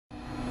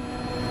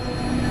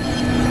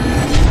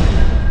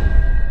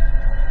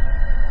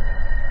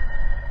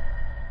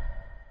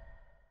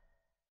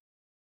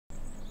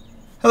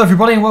Hello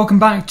everybody and welcome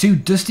back to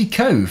Dusty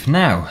Cove.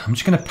 Now, I'm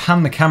just going to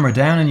pan the camera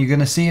down and you're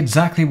going to see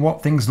exactly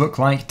what things look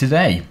like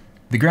today.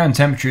 The ground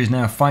temperature is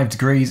now 5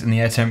 degrees and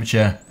the air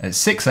temperature at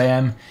 6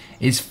 AM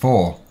is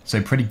 4.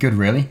 So pretty good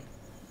really.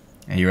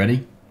 Are you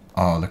ready?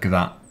 Oh, look at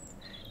that.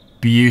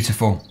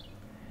 Beautiful.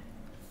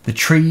 The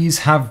trees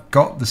have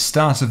got the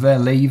start of their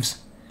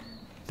leaves.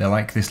 They're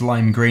like this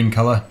lime green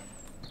colour.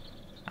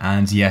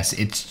 And yes,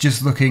 it's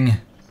just looking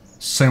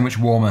so much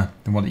warmer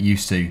than what it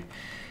used to.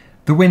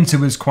 The winter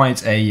was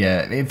quite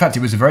in fact it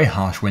was a very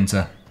harsh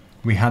winter.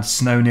 We had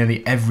snow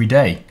nearly every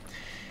day.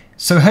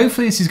 So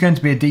hopefully this is going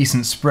to be a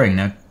decent spring.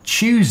 Now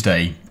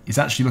Tuesday is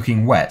actually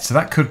looking wet, so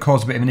that could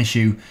cause a bit of an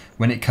issue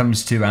when it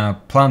comes to our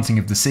planting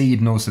of the seed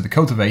and also the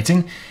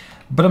cultivating.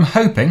 But I'm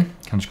hoping,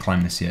 can I just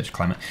climb this here, just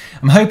climb it.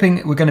 I'm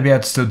hoping we're going to be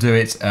able to still do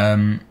it.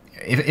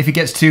 If it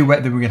gets too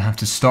wet then we're going to have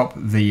to stop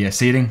the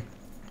seeding.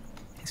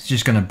 It's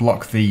just going to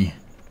block the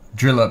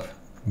drill up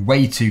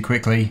way too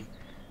quickly.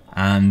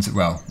 And,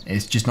 well,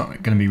 it's just not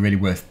going to be really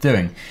worth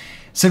doing.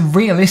 So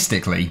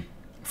realistically,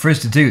 for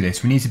us to do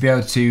this, we need to be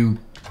able to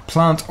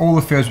plant all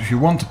the fields which we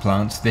want to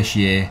plant this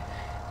year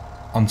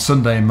on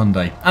Sunday and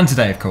Monday. And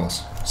today, of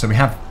course. So we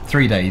have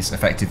 3 days,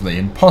 effectively,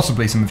 and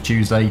possibly some of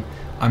Tuesday.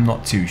 I'm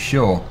not too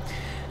sure.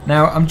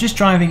 Now, I'm just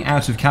driving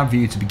out of cab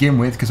view to begin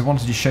with because I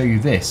wanted to show you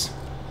this.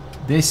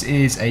 This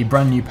is a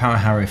brand new power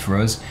harrow for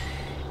us.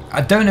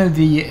 I don't know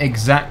the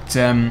exact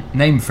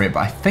name for it,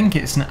 but I think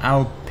it's an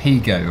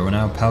Alpego or an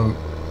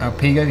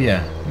Alpego,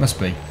 yeah, must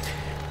be.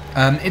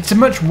 It's a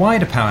much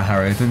wider power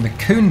harrow than the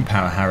Coon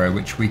power harrow,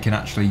 which we can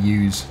actually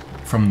use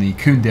from the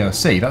Coon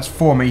DLC. That's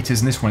 4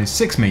 meters and this one is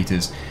 6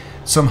 meters.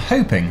 So I'm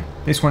hoping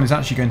this one is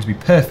actually going to be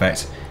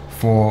perfect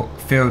for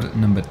field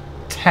number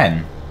 10,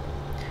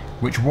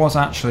 which was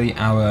actually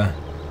our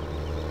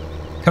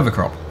cover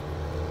crop.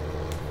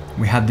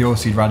 We had the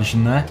oilseed radish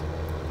in there.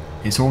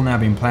 It's all now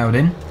been ploughed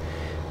in.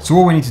 So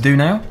all we need to do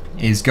now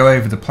is go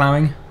over the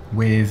ploughing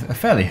with a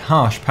fairly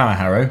harsh power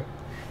harrow.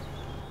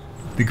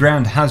 The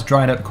ground has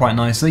dried up quite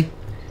nicely,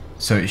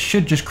 so it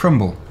should just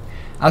crumble.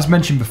 As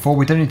mentioned before,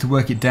 we don't need to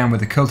work it down with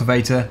the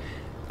cultivator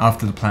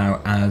after the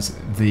plough, as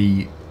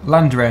the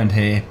land around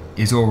here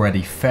is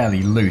already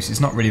fairly loose.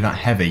 It's not really that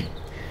heavy.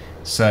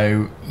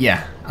 So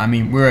yeah, I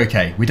mean, we're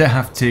okay. We don't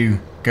have to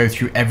go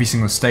through every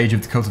single stage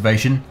of the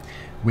cultivation.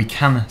 We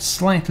can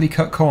slightly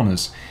cut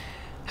corners.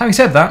 Having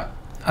said that,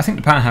 I think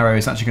the power harrow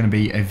is actually going to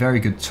be a very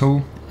good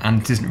tool,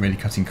 and it isn't really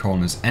cutting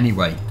corners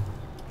anyway.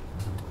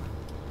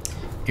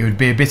 It would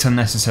be a bit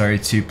unnecessary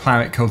to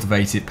plough it,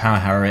 cultivate it, power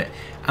harrow it,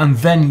 and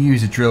then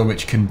use a drill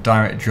which can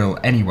direct drill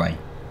anyway.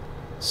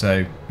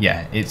 So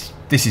yeah,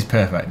 this is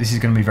perfect. This is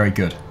going to be very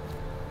good.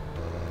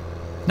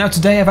 Now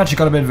today I've actually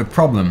got a bit of a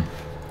problem.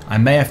 I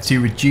may have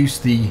to reduce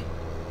the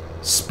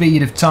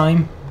speed of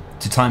time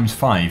to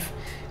 ×5,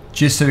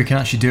 just so we can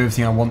actually do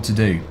everything I want to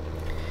do.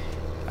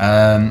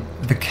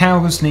 The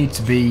cows need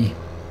to be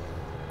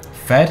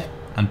fed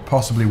and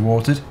possibly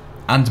watered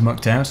and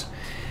mucked out.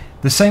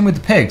 The same with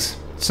the pigs.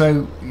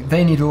 So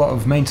they need a lot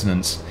of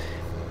maintenance.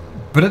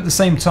 But at the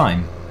same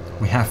time,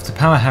 we have to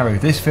power harrow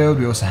this field,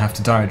 we also have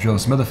to direct drill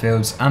some other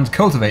fields and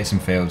cultivate some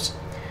fields.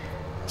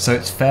 So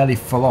it's fairly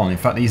full on. In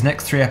fact, these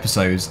next 3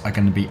 episodes are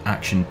going to be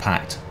action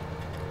packed.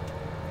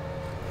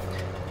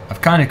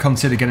 I've kind of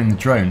considered getting the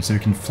drone so we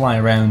can fly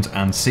around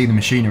and see the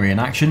machinery in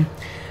action.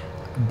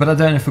 But I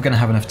don't know if we're going to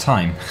have enough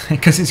time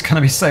because it's going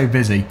to be so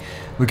busy.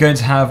 We're going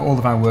to have all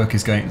of our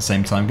workers going at the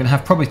same time. We're going to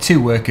have probably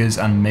 2 workers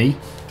and me.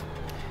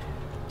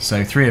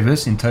 So 3 of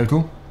us in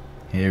total.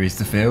 Here is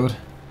the field.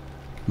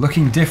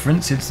 Looking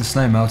different since the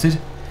snow melted.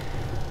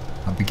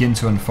 I'll begin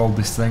to unfold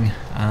this thing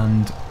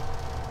and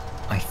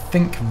I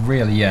think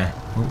really, yeah,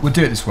 we'll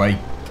do it this way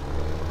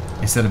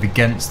instead of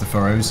against the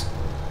furrows.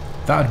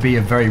 That would be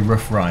a very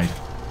rough ride.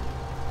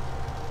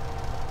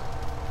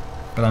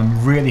 But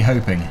I'm really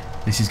hoping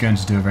this is going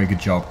to do a very good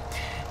job.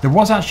 There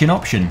was actually an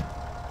option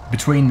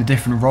between the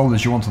different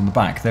rollers you want on the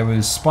back. There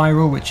was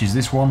spiral, which is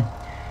this one.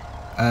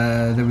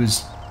 There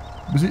was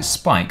it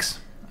spikes?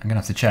 I'm going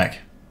to have to check.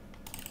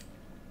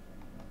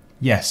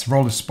 Yes,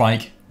 roller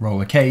spike,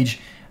 roller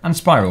cage, and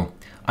spiral.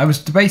 I was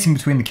debating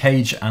between the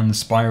cage and the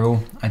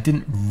spiral. I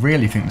didn't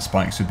really think the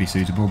spikes would be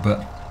suitable,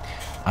 but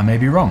I may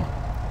be wrong.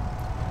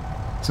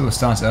 So we'll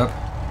start it up.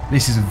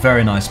 This is a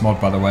very nice mod,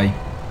 by the way.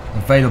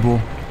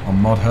 Available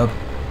on Mod Hub.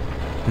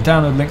 The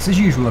download links, as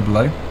usual, are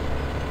below.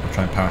 I'll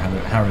try and power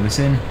harrow this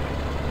in.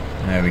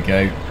 There we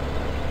go.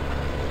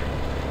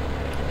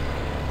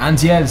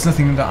 And yeah, there's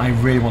nothing that I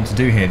really want to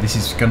do here. This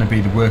is going to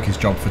be the workers'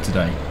 job for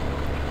today.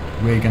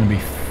 We're going to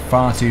be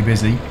far too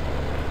busy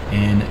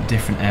in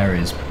different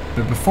areas.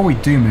 But before we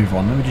do move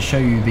on, let me just show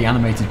you the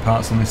animated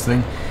parts on this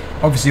thing.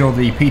 Obviously all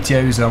the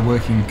PTOs are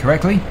working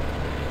correctly.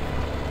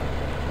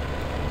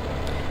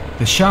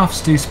 The shafts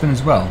do spin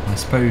as well. I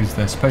suppose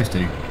they're supposed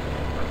to.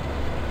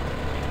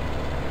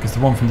 Because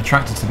the one from the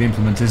tractor to the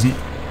implement isn't.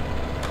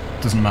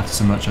 Doesn't matter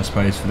so much, I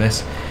suppose, for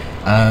this.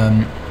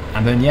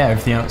 And then yeah,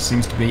 everything else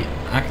seems to be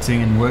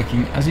acting and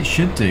working as it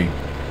should do.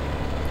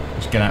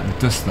 Just get out the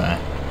dust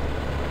there.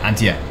 And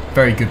yeah,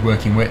 very good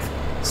working width.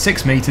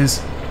 6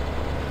 meters.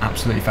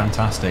 absolutely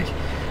fantastic.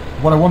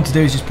 What I want to do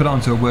is just put it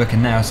onto a worker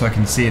now so I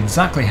can see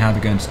exactly how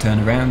they're going to turn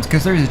around,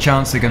 because there is a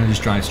chance they're going to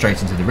just drive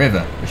straight into the river,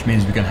 which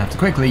means we're going to have to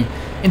quickly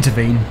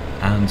intervene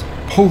and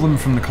pull them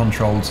from the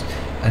controls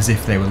as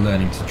if they were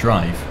learning to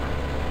drive.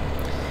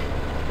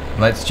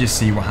 Let's just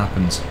see what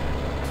happens.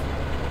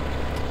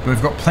 But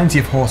we've got plenty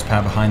of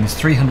horsepower behind this,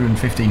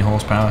 315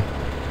 horsepower.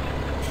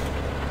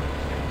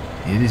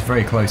 It is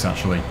very close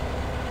actually.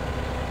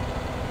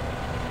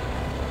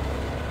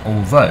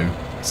 Although,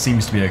 it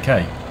seems to be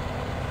okay.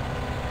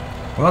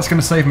 Well, that's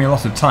going to save me a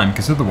lot of time,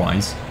 because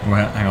otherwise...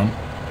 Well, hang on.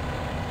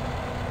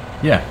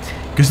 Yeah,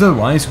 because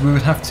otherwise we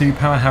would have to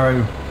power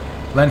harrow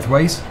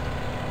lengthways,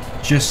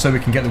 just so we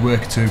can get the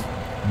worker to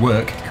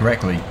work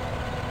correctly.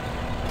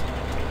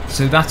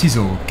 So that is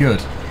all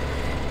good.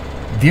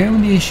 The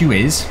only issue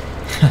is,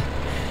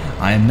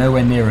 I am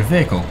nowhere near a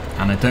vehicle,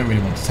 and I don't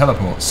really want to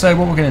teleport. So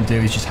what we're going to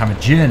do is just have a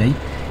journey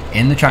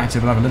in the tractor.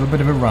 We'll have a little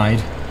bit of a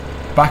ride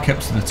back up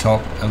to the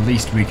top. At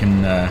least we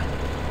can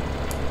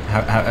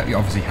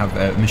obviously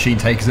have machine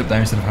takers up there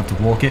instead of have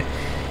to walk it.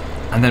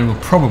 And then we'll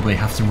probably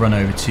have to run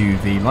over to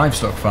the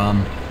livestock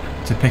farm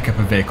to pick up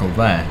a vehicle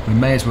there. We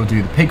may as well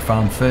do the pig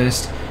farm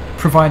first,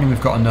 providing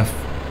we've got enough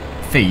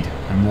feed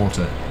and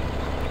water.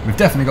 We've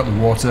definitely got the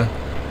water,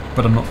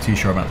 but I'm not too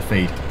sure about the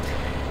feed.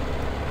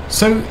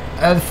 So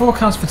the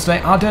forecast for today,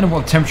 I don't know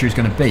what the temperature is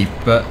going to be,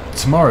 but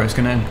tomorrow it's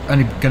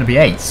only going to be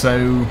 8,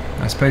 so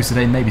I suppose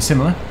today may be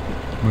similar.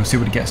 We'll see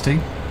what it gets to.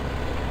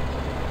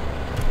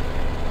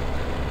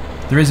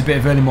 There is a bit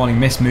of early morning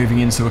mist moving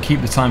in, so we'll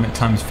keep the time at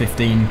times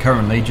 15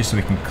 currently, just so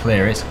we can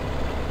clear it.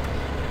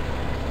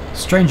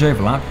 Strange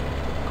overlap.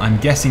 I'm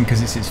guessing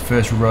because it's its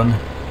first run,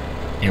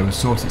 it will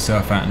sort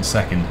itself out in a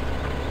second.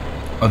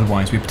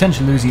 Otherwise, we're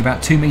potentially losing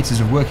about 2 meters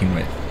of working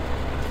width.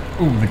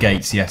 Ooh, the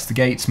gates, yes, the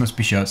gates must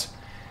be shut.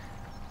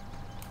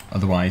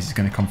 Otherwise, it's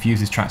going to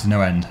confuse this tractor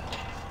no end.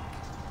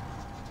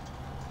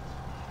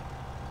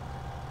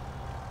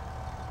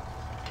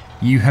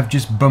 You have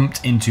just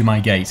bumped into my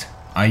gate.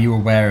 Are you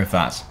aware of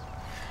that?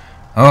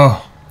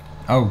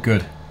 Oh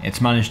good.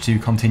 It's managed to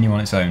continue on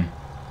its own.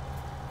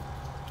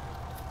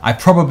 I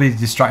probably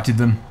distracted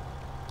them.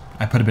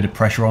 I put a bit of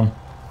pressure on.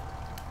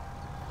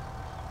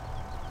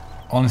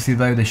 Honestly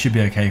though, they should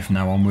be okay from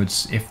now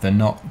onwards. If they're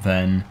not,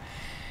 then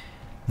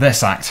they're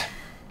sacked.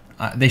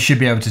 They should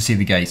be able to see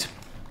the gate.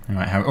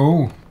 Right,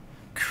 oh,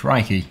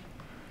 crikey.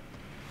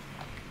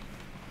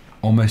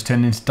 Almost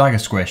turned into dagger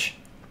squish.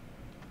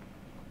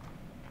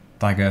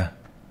 Dagger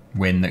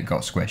win that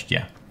got squished,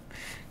 yeah.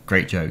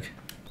 Great joke.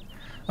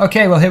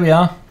 Okay, well here we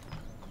are.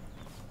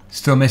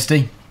 Still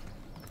misty.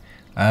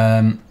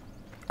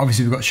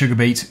 Obviously we've got sugar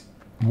beet.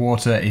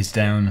 Water is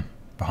down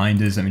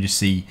behind us. Let me just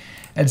see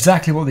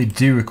exactly what they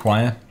do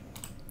require.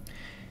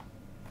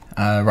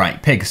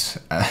 Right, pigs.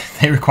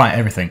 They require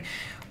everything.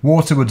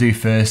 Water will do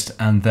first,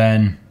 and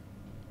then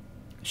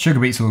sugar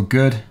beets are all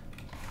good.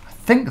 I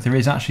think there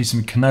is actually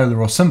some canola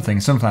or something,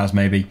 sunflowers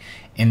maybe,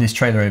 in this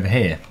trailer over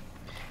here.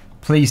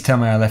 Please tell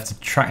me I left a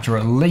tractor or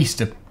at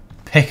least a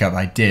pickup.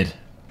 I did.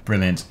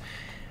 Brilliant.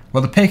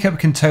 Well, the pickup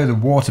can tow the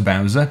water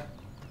bowser.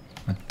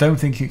 I don't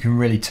think it can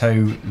really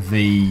tow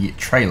the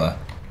trailer.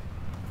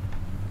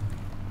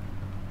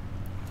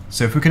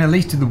 So if we can at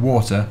least do the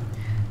water,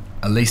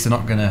 at least they're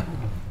not going to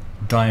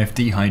die of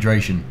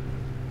dehydration.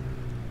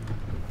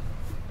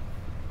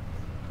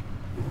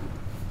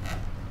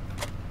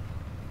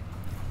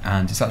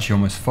 And it's actually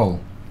almost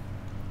full.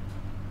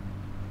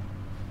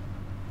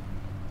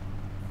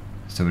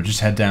 So we'll just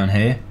head down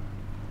here,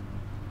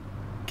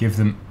 give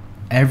them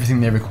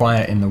everything they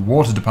require in the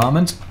water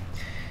department.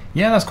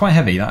 Yeah, that's quite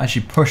heavy. That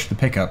actually pushed the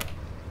pickup.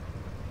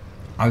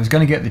 I was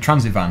going to get the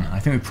transit van. I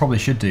think we probably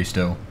should do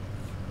still.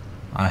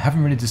 I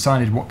haven't really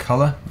decided what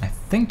colour. I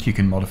think you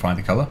can modify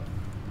the colour.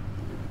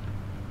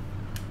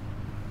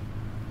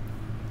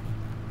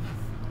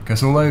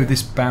 Because although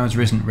this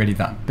Bowser isn't really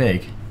that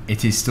big,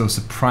 it is still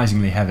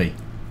surprisingly heavy.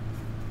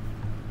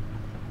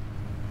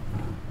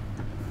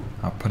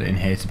 I'll put it in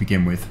here to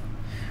begin with.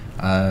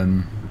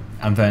 And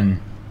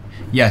then,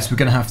 yes, we're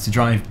going to have to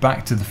drive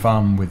back to the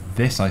farm with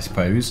this, I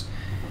suppose,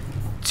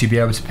 to be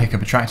able to pick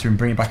up a tractor and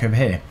bring it back over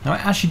here. Now, I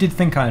actually did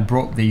think I had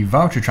brought the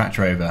Valtra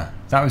tractor over.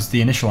 That was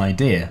the initial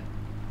idea.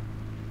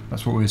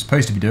 That's what we were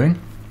supposed to be doing.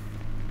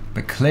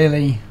 But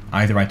clearly,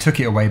 either I took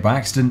it away by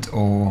accident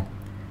or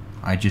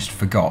I just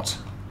forgot.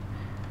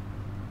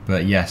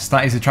 But yes,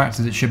 that is a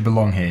tractor that should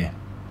belong here.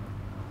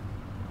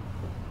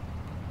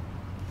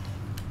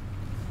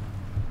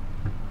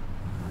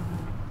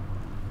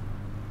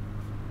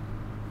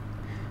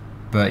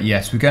 But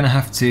yes, we're going to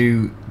have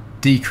to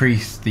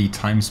decrease the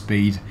time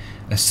speed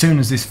as soon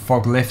as this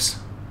fog lifts.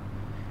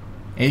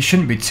 It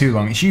shouldn't be too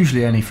long. It's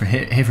usually only for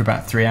here for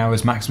about 3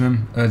 hours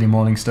maximum, early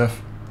morning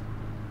stuff.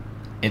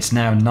 It's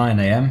now 9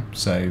 AM,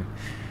 so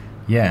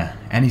yeah,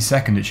 any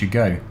second it should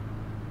go.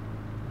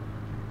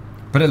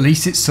 But at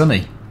least it's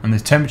sunny and the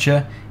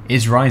temperature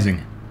is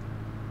rising.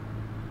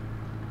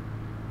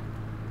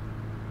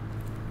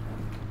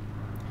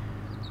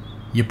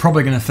 You're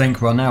probably going to think,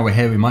 well, now we're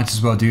here, we might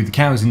as well do the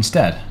cows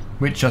instead,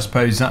 which I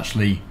suppose is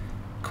actually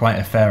quite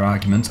a fair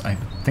argument. I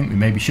think we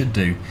maybe should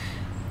do.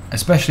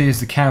 Especially as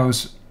the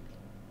cows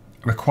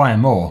require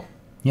more.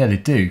 Yeah, they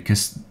do,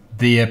 because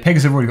the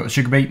pigs have already got the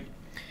sugar beet,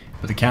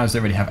 but the cows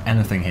don't really have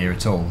anything here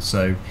at all.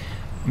 So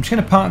I'm just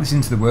going to park this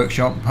into the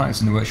workshop,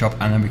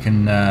 and then we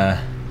can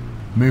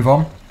move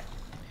on.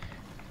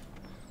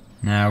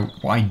 Now,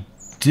 what I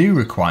do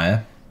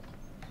require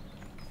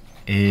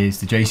is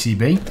the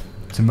JCB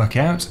to muck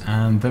out,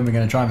 and then we're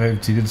going to drive over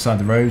to the other side of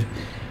the road,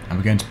 and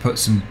we're going to put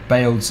some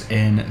bales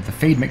in the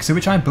feed mixer,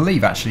 which I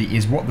believe actually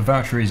is what the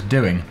Valtra is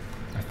doing.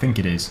 I think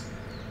it is.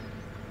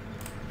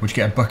 We'll just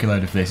get a bucket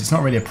load of this. It's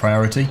not really a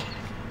priority,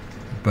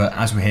 but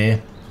as we're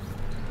here,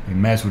 we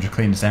may as well just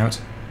clean this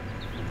out.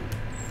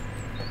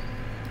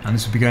 And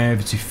this will be going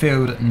over to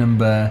field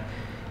number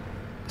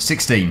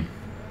 16,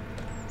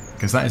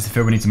 because that is the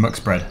field we need to muck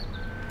spread.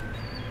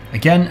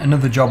 Again,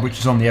 another job which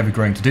is on the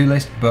ever-growing to-do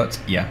list, but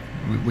yeah,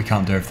 we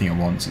can't do everything at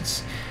once.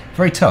 It's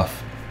very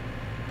tough.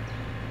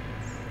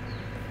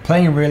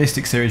 Playing a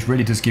realistic series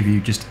really does give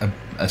you just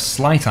a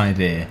slight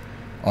idea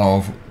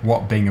of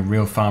what being a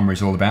real farmer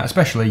is all about,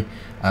 especially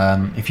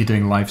if you're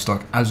doing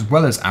livestock as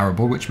well as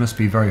arable, which must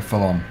be very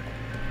full on.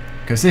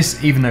 Because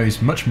this, even though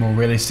it's much more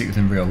realistic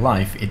than real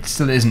life, it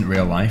still isn't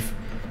real life.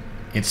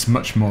 It's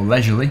much more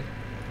leisurely,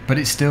 but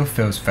it still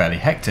feels fairly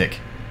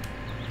hectic.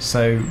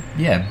 So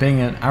yeah, being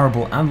an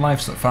arable and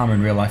livestock farmer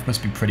in real life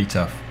must be pretty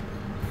tough.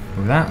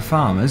 But without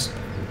farmers,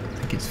 I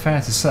think it's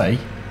fair to say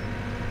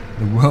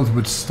the world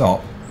would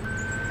stop.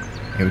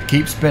 It would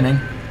keep spinning,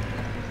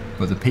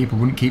 but the people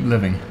wouldn't keep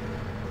living.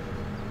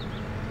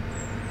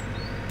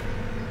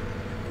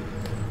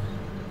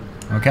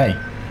 Okay,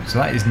 so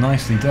that is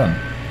nicely done.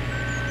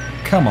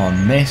 Come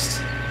on,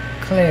 mist.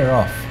 Clear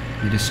off.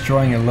 You're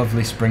destroying a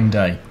lovely spring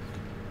day.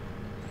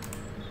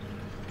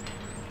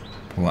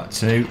 Pull that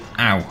too.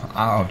 Ow.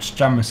 Ow, I've just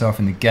jammed myself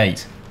in the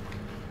gate.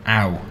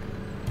 Ow.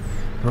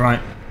 Right.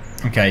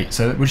 Okay,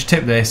 so we'll just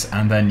tip this,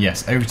 and then,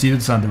 yes, over to the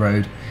other side of the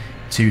road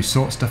to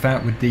sort stuff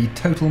out with the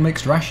total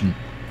mixed ration.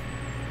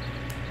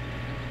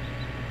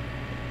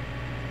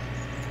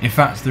 In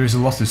fact, there is a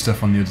lot of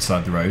stuff on the other side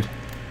of the road.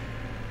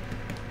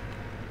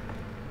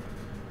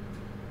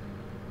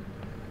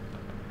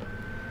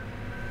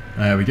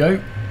 There we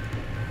go.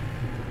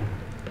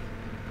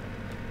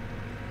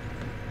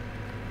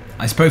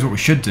 I suppose what we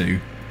should do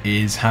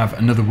is have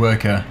another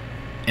worker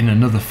in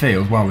another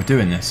field while we're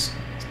doing this.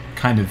 It's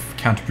kind of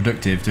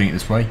counterproductive doing it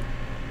this way.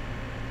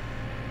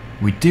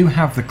 We do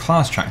have the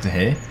Claas tractor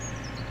here.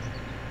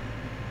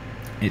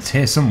 It's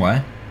here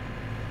somewhere.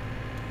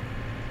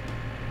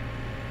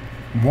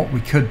 What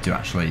we could do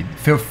actually,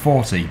 field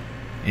 40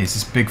 is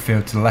this big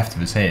field to the left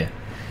of us here.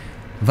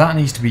 That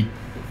needs to be,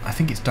 I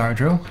think it's direct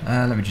drill.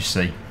 Let me just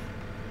see.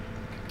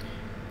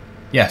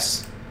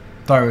 Yes,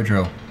 direct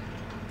drill.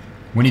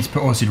 We need to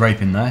put oilseed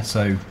rape in there,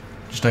 so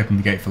just open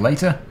the gate for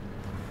later.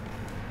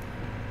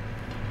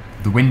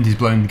 The wind is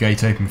blowing the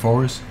gate open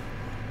for us.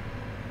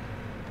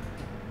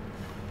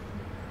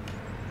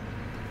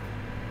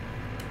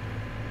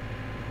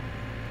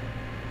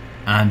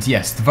 And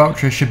yes, the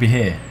Valtra should be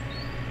here.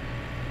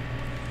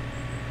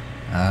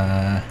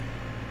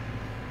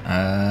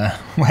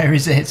 Where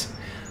is it?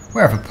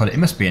 Where have I put it? It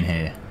must be in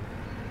here.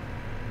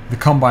 The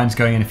combine's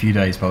going in a few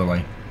days, by the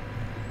way.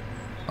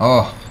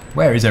 Oh,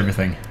 where is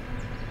everything?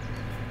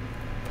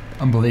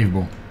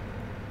 Unbelievable.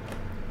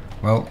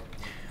 Well,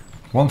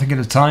 one thing at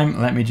a time,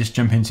 let me just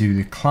jump into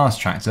the Claas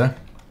tractor.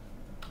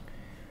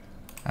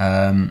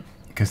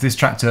 Because this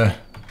tractor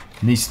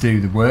needs to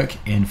do the work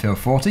in field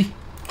 40.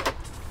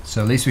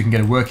 So at least we can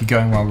get a worker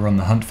going while we're on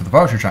the hunt for the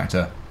Valtra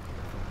tractor.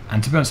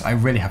 And to be honest, I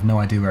really have no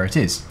idea where it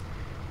is.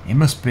 It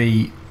must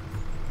be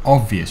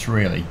obvious,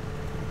 really.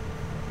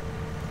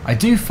 I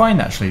do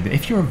find actually that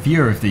if you're a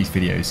viewer of these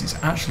videos, it's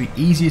actually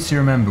easier to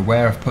remember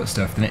where I've put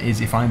stuff than it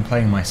is if I'm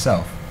playing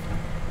myself.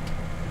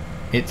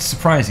 It's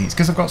surprising. It's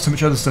because I've got so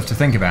much other stuff to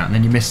think about, and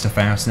then you miss stuff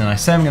out, and then I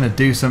say I'm going to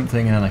do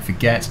something, and then I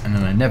forget, and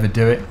then I never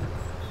do it.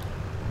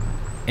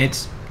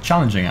 It's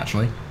challenging,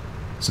 actually.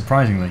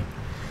 Surprisingly.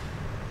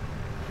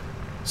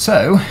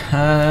 So,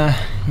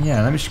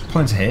 yeah, let me just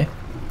pull into here,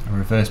 and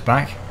reverse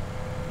back.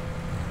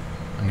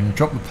 I'm going to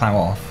drop the plough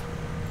off,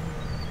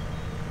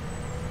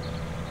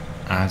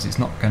 as it's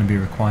not going to be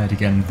required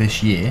again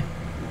this year.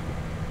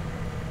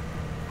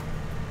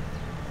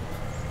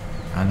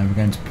 And then we're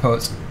going to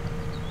put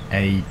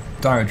a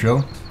direct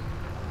drill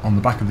on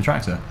the back of the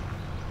tractor.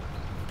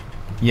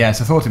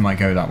 Yes, I thought it might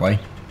go that way.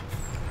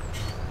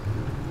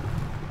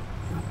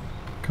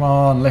 Come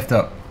on, lift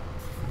up.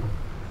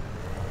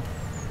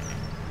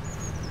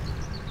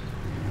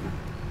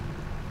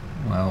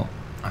 Well,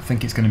 I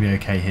think it's going to be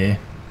okay here.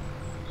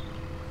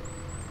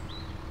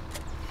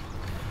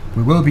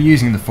 We will be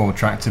using the Ford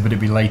tractor, but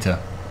it'll be later.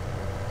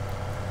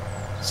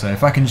 So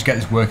if I can just get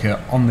this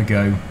worker on the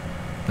go,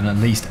 then at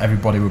least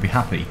everybody will be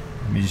happy.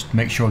 Let me just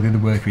make sure the other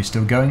worker is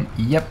still going.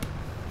 Yep,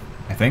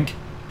 I think.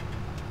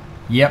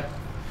 Yep,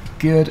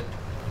 good.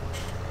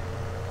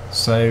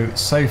 So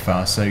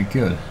far, so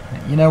good.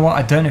 You know what,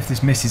 I don't know if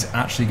this mist is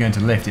actually going to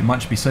lift. It might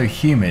just be so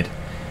humid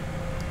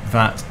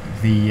that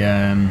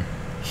the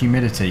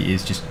humidity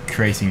is just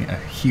creating a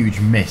huge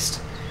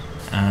mist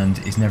and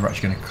is never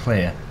actually going to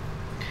clear.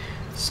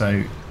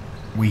 So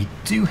we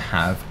do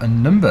have a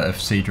number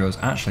of seed rows.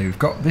 Actually, we've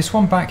got this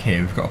one back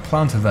here, we've got a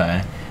planter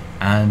there,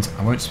 and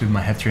I won't spin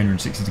my head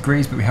 360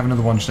 degrees, but we have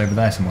another one just over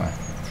there somewhere.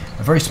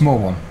 A very small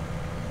one.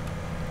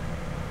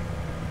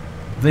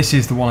 This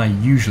is the one I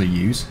usually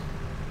use.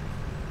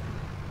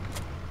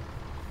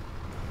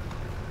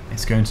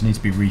 It's going to need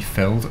to be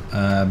refilled,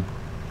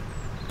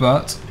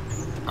 but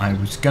I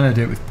was going to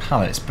do it with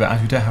pallets, but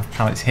as we don't have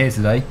pallets here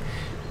today,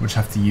 we'll just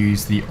have to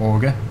use the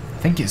auger. I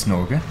think it's an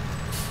auger.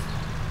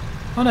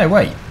 Oh no,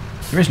 wait,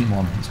 there isn't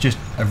one, it's just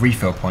a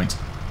refill point.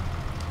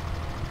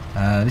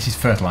 This is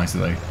fertiliser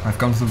though, I've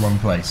gone to the wrong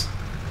place.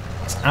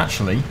 It's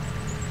actually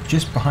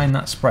just behind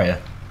that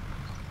sprayer.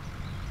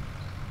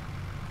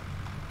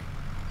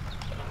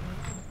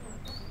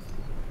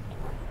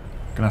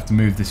 Gonna have to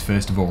move this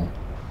first of all.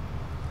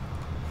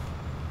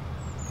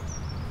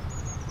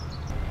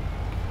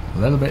 A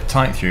little bit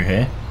tight through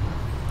here.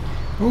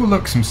 Oh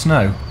look, some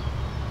snow.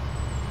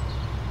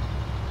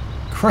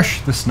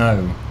 Crush the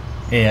snow.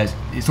 Yeah,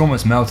 it's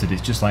almost melted,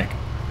 it's just like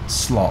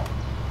slop.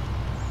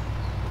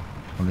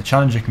 Well, the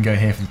Challenger can go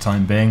here for the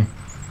time being.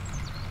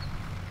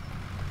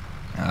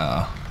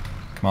 Ah,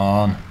 come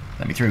on,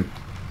 let me through.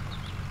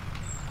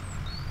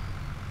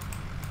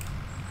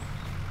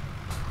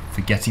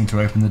 Forgetting to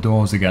open the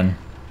doors again.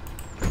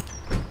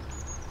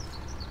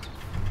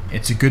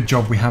 It's a good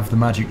job we have the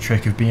magic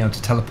trick of being able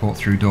to teleport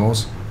through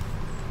doors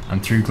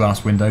and through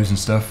glass windows and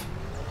stuff.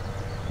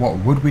 What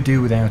would we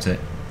do without it?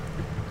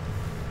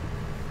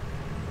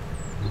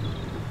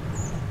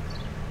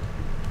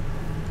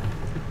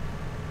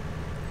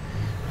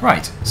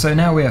 Right, so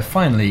now we are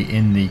finally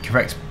in the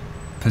correct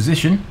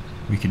position.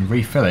 We can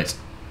refill it.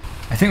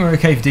 I think we're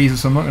okay for diesel,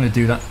 so I'm not going to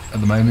do that at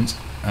the moment.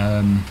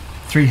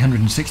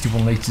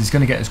 361 litres is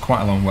going to get us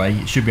quite a long way.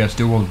 It should be able to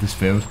do all of this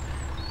field.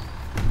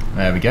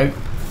 There we go.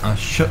 I'll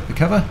shut the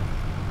cover.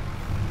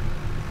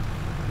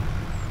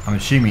 I'm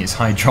assuming it's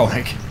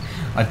hydraulic.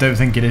 I don't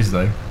think it is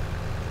though.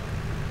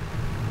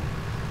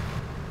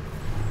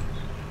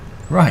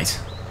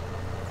 Right.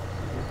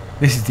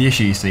 This is the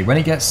issue, you see. When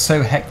it gets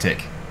so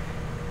hectic,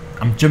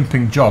 I'm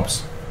jumping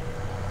jobs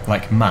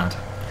like mad.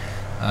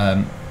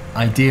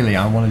 Ideally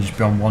I want to just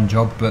be on one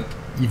job, but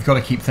you've got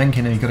to keep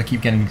thinking and you've got to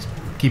keep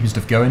keeping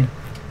stuff going.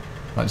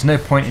 Like, there's no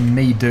point in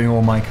me doing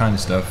all my kind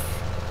of stuff,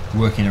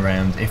 working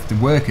around, if the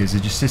workers are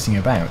just sitting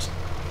about.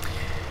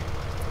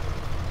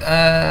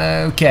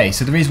 Okay,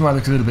 so the reason why it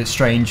looks a little bit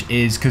strange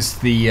is because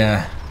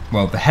the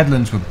well, the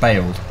headlands were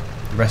baled.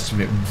 The rest of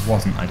it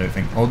wasn't, I don't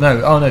think. Oh no,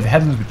 the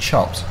headlands were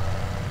chopped,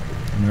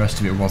 and the rest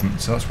of it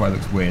wasn't. So that's why it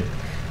looks weird.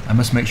 I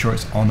must make sure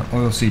it's on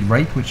oilseed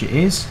rape, which it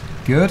is.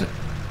 Good.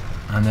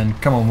 And then,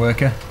 come on,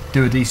 worker,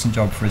 do a decent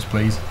job for us,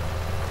 please.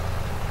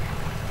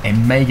 It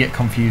may get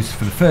confused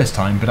for the first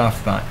time, but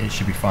after that, it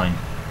should be fine.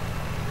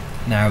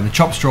 Now, the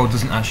chopped straw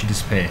doesn't actually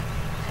disappear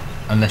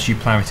unless you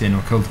plough it in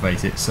or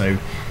cultivate it, so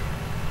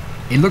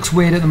it looks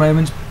weird at the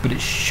moment, but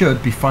it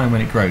should be fine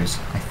when it grows.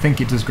 I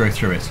think it does grow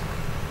through it.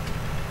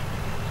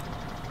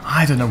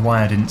 I don't know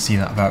why I didn't see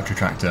that Valtra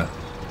tractor.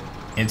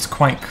 It's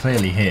quite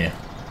clearly here.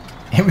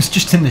 It was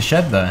just in the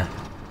shed there.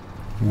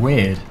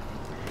 Weird.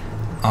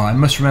 Oh, I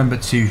must remember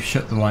to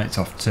shut the lights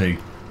off too.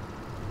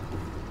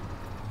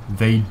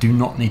 They do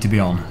not need to be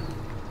on.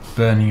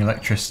 Burning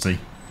electricity.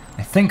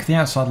 I think the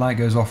outside light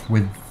goes off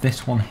with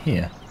this one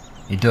here.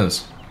 It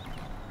does.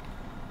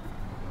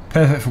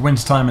 Perfect for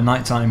winter time and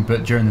night time,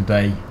 but during the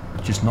day,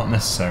 just not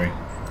necessary.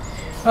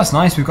 That's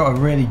nice, we've got a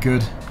really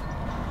good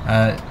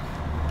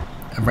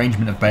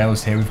arrangement of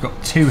bales here. We've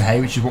got 2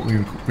 hay, which is what we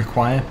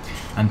require,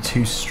 and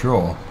 2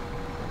 straw.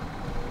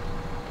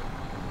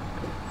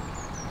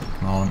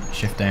 Come on,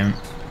 shift down.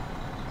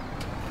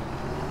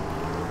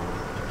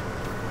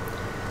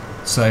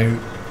 So,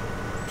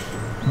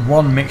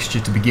 1 mixture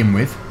to begin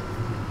with,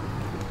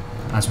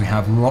 as we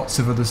have lots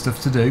of other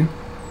stuff to do.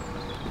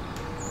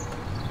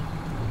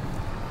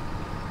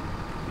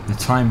 The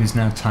time is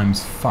now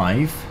times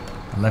 5,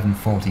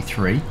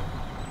 11:43.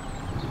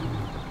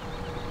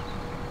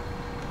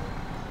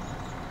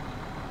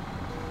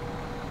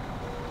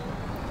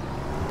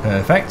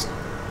 Perfect.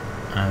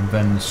 And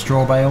then the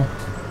straw bale.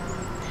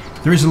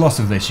 There is a lot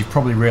of this, you've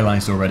probably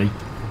realised already.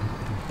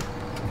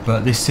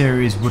 But this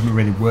series wouldn't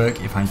really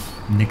work if I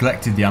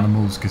neglected the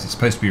animals, because it's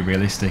supposed to be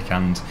realistic,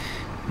 and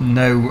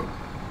no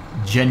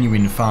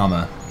genuine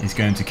farmer is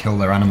going to kill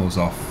their animals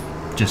off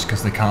just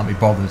because they can't be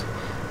bothered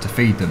to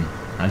feed them.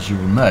 As you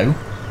will know,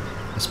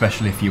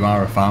 especially if you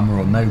are a farmer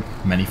or know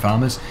many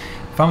farmers,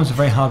 farmers are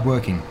very hard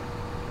working.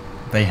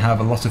 They have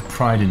a lot of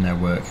pride in their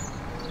work.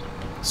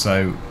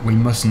 So we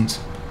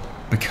mustn't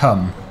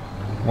become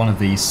one of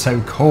these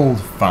so-called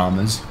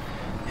farmers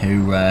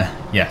who,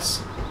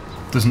 yes,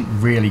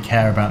 doesn't really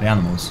care about the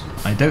animals.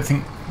 I don't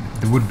think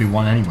there would be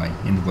one anyway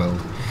in the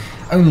world.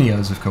 Only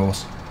us, of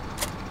course.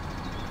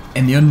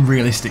 In the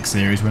unrealistic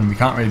series, when we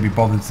can't really be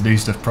bothered to do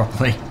stuff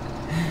properly.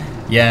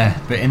 Yeah,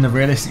 but in the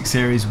realistic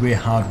series, we're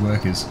hard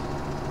workers.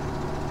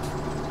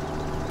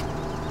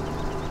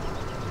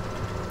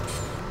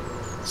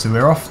 So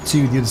we're off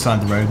to the other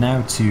side of the road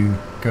now to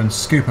go and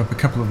scoop up a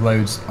couple of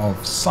loads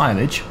of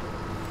silage.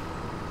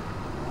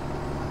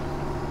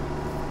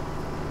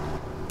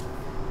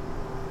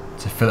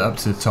 To fill it up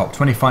to the top.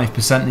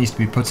 25% needs to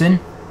be put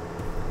in.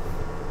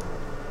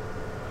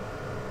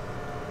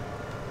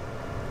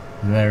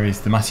 There is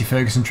the Massey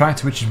Ferguson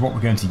tractor, which is what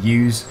we're going to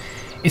use.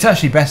 It's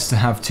actually best to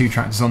have two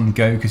tractors on the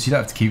go because you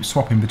don't have to keep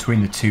swapping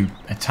between the two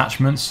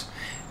attachments,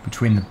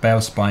 between the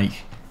bale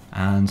spike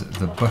and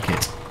the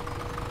bucket.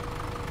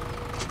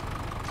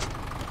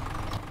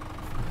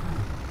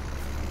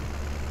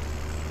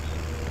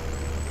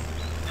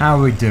 How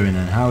are we doing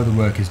then? How are the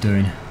workers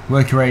doing?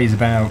 Worker A is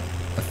about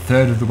a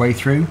third of the way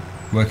through.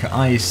 Worker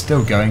I is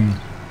still going.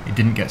 It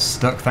didn't get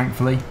stuck,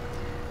 thankfully.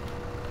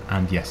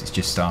 And yes, it's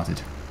just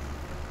started.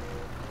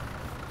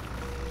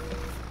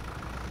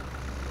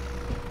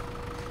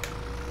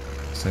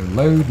 So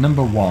load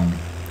number 1.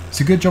 It's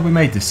a good job we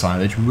made this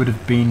silage. We would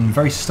have been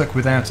very stuck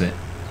without it.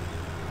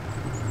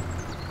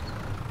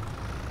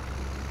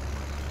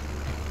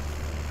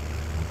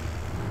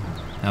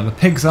 Now the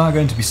pigs are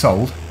going to be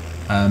sold,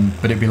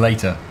 but it'll be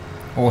later,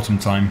 autumn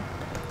time.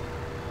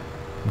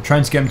 I'm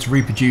trying to get them to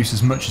reproduce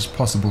as much as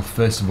possible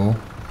first of all.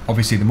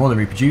 Obviously the more they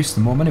reproduce,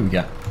 the more money we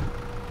get.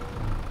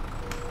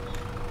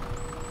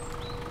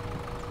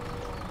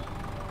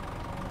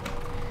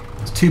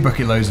 There's 2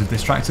 bucket loads of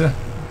this tractor,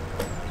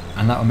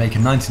 and that will make a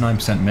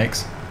 99%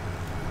 mix.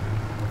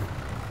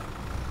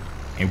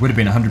 It would have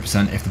been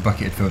 100% if the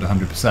bucket had filled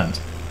 100%.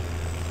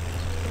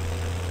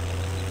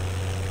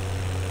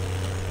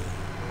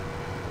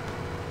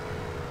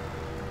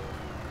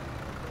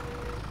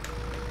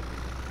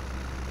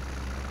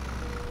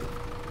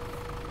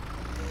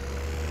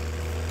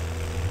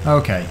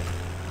 Okay,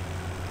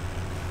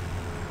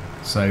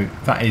 so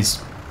that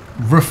is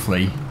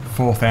roughly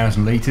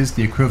 4,000 litres,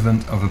 the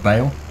equivalent of a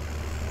bale.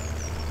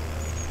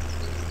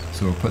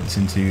 So we'll put this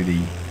into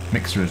the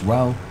mixer as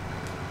well.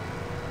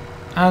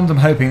 And I'm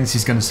hoping this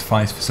is going to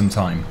suffice for some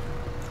time.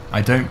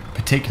 I don't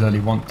particularly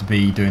want to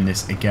be doing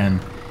this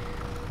again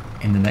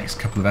in the next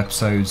couple of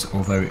episodes,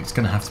 although it's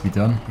going to have to be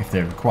done if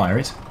they require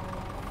it.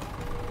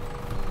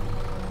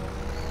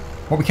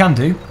 What we can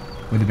do,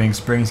 with it being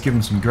spring, is give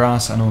them some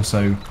grass and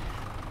also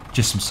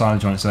just some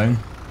silage on its own.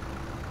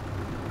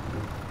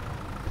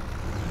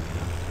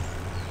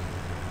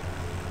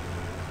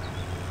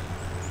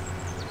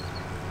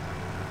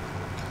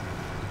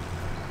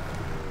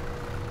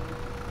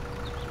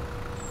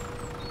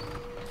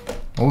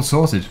 All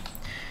sorted.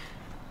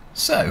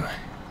 So,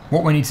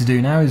 what we need to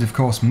do now is of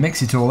course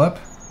mix it all up.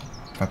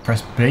 If I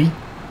press B,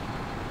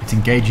 it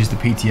engages the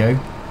PTO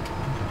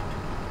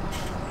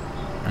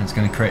and it's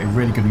going to create a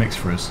really good mix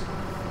for us.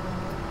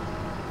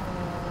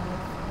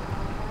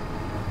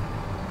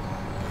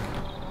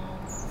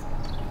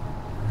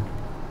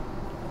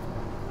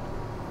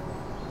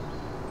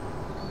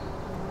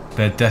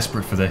 They're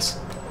desperate for this.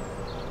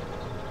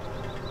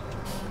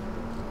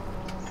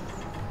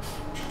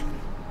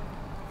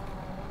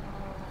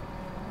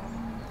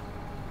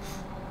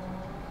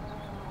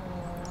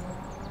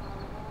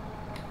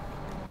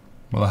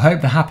 Well, I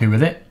hope they're happy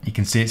with it. You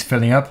can see it's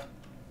filling up.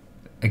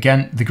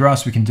 Again, the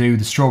grass we can do,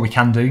 the straw we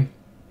can do.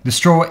 The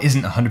straw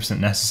isn't 100%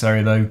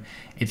 necessary though.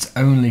 It's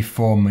only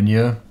for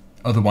manure.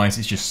 Otherwise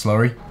it's just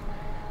slurry.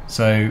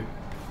 So,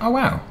 oh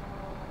wow.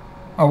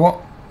 Oh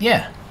what?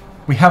 Yeah.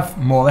 We have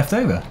more left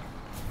over.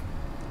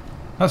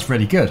 That's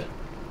really good.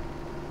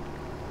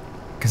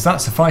 Because that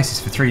suffices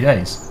for 3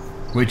 days.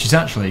 Which is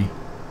actually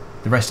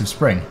the rest of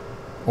spring.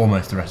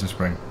 Almost the rest of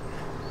spring.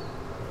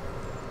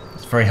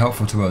 It's very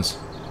helpful to us.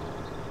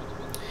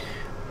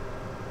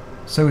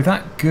 So with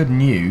that good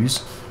news,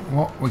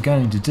 what we're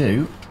going to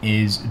do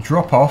is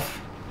drop off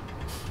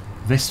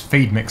this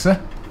feed mixer.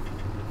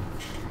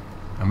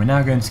 And we're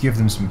now going to give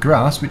them some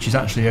grass, which is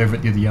actually over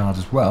at the other yard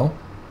as well.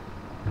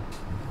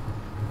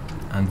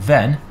 And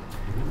then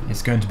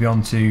it's going to be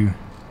on to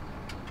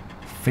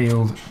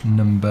field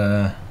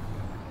number,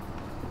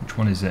 which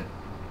one is it?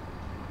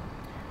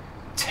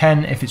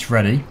 10 if it's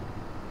ready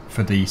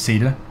for the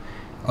seeder,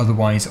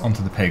 otherwise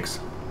onto the pigs.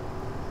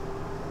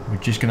 We're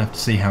just going to have to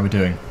see how we're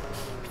doing.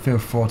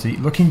 Field 40,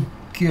 looking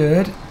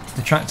good.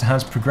 The tractor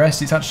has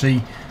progressed. It's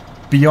actually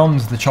beyond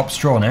the chopped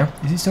straw now.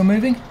 Is it still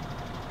moving?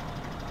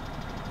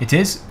 It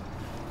is.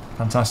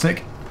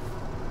 Fantastic.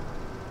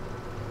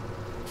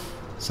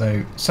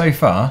 So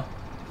far,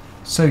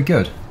 so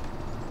good.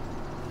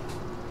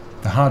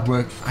 The hard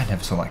work... I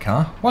never saw that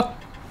car. What?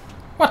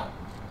 What?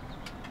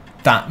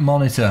 That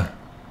monitor.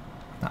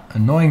 That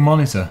annoying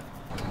monitor.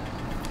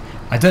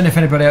 I don't know if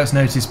anybody else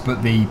noticed,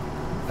 but the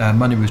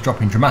money was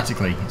dropping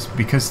dramatically. It's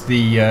because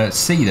the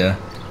seeder,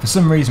 for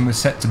some reason, was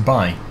set to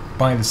buy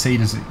the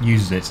seeders that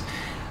uses it,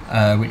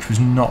 which was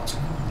not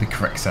the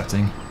correct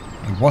setting.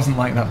 It wasn't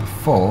like that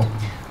before.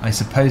 I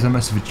suppose I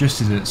must have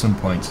adjusted it at some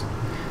point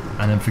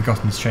and then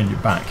forgotten to change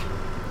it back.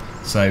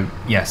 So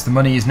yes, the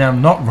money is now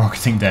not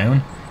rocketing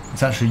down.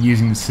 It's actually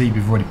using the seed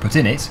we've already put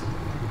in it,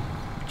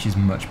 which is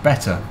much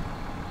better.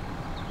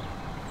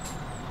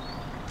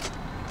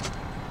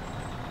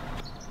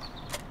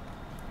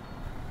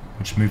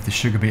 Just move the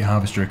sugar beet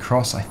harvester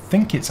across. I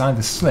think it's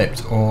either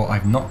slipped or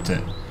I've knocked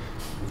it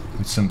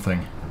with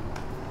something.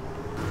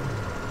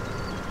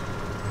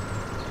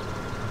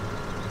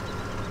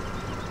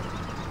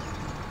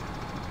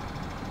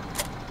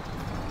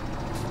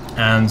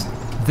 And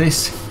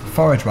this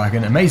forage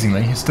wagon,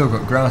 amazingly, has still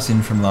got grass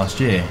in from last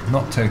year.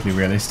 Not totally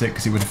realistic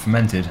because it would have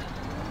fermented.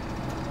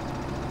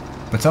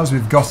 But as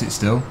we've got it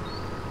still,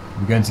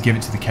 we're going to give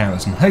it to the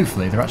cows, and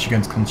hopefully they're actually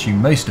going to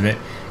consume most of it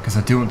because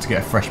I do want to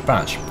get a fresh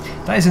batch.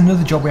 That is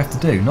another job we have to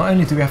do. Not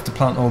only do we have to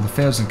plant all the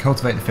fields and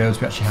cultivate the fields,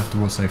 we actually have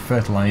to also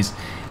fertilise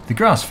the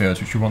grass fields,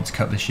 which we want to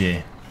cut this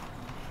year.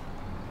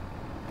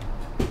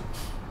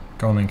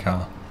 Go on then,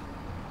 car.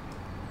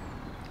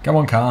 Come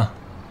on, car.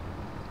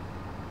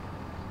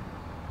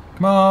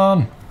 Come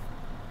on!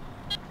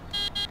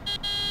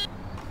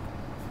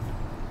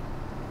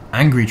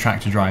 Angry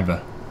tractor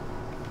driver.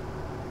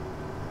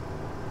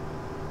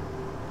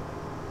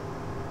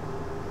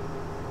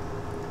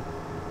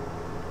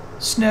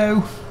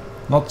 Snow.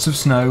 Lots of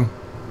snow.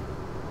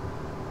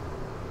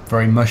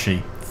 Very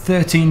mushy.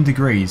 13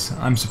 degrees.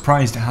 I'm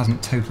surprised it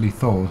hasn't totally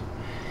thawed.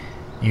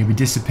 It'll be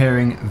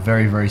disappearing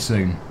very, very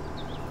soon.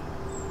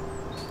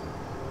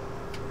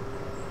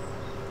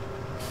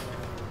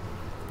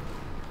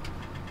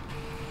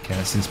 Okay,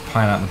 let's just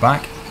pile out the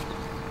back.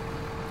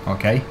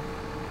 Okay.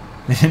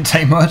 It didn't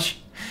take much.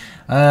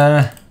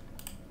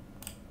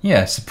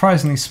 Yeah,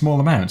 surprisingly small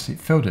amounts. It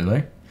filled it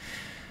though.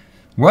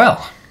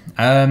 Well,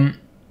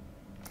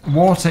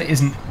 water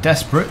isn't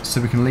desperate, so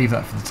we can leave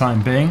that for the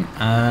time being.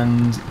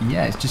 And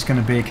yeah, it's just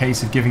going to be a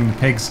case of giving the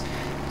pigs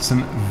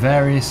some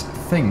various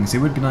things. It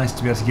would be nice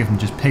to be able to give them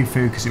just pig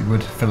food because it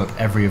would fill up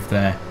every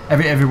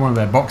one of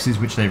their boxes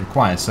which they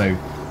require. So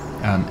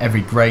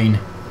every grain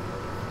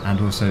and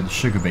also the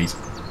sugar beet.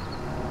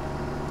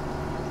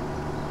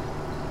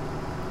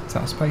 Is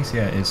that a space?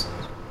 Yeah, it is.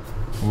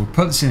 We'll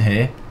put this in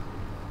here.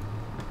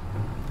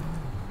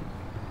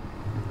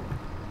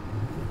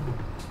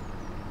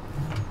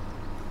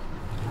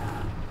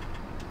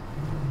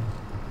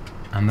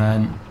 And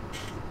then,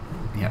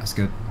 yeah, that's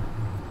good.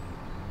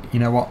 You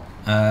know what?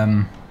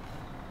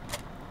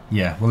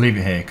 Yeah, we'll leave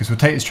it here because we'll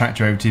take this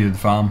tractor over to the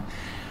farm.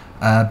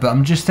 But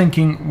I'm just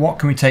thinking, what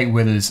can we take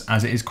with us?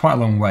 As it is quite a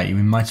long way,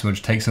 we might as well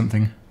just take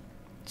something.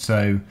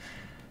 So,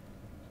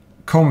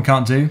 corn we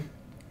can't do.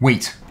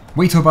 Wheat.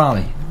 Wheat or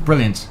barley.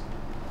 Brilliant.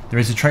 There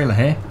is a trailer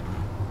here.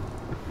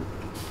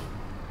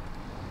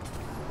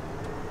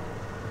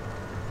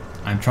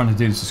 I'm trying to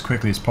do this as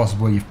quickly as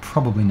possible, you've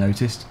probably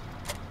noticed.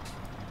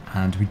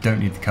 And we don't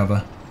need the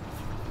cover.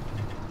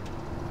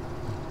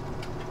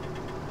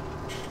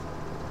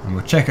 And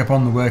we'll check up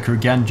on the worker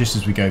again just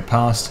as we go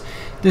past.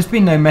 There's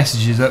been no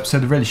messages up, so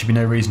there really should be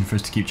no reason for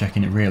us to keep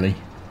checking it really.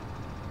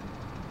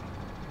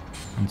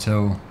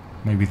 Until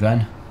maybe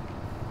then.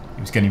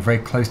 It was getting very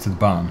close to the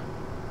barn.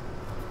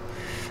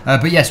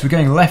 But yes, we're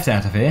going left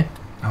out of here.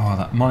 Oh,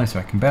 that monitor,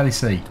 I can barely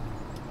see.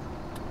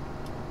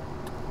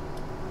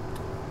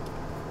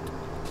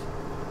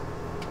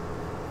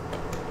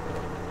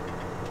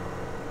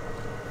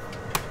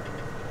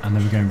 And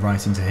then we're going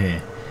right into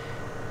here.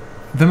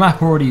 The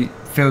map already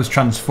feels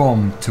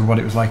transformed to what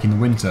it was like in the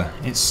winter.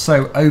 It's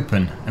so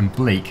open and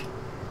bleak.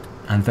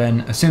 And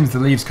then as soon as the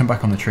leaves come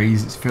back on the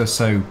trees, it feels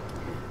so,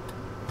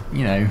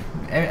 you know,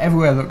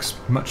 everywhere looks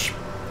much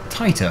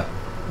tighter.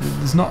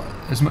 There's not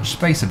as much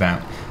space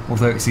about.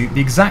 Although it's the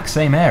exact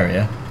same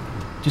area,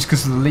 just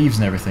because of the leaves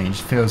and everything, it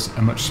just feels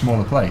a much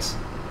smaller place.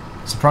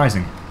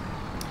 Surprising.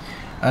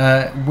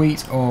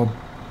 Wheat or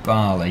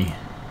barley?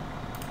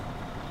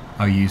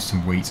 I'll use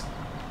some wheat.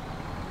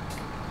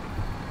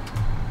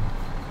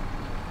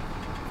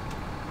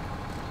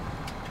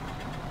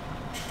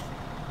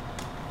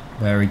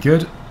 Very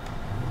good.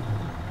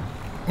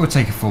 We'll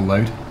take a full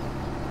load.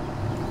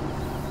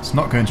 It's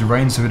not going to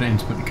rain, so we don't need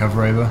to put the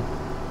cover over.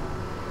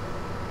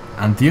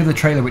 And the other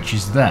trailer which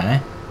is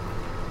there,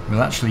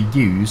 we'll actually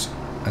use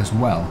as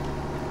well.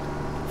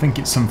 I think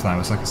it's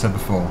sunflowers, like I said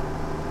before.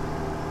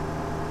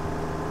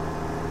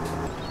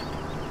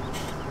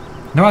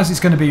 Now, as it's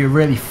going to be a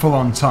really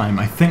full-on time,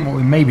 I think what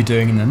we may be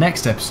doing in the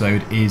next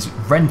episode is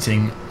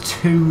renting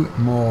 2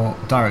 more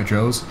direct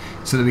drills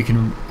so that we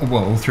can,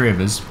 well, all 3 of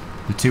us,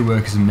 the 2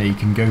 workers and me,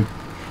 can go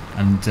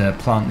and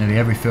plant nearly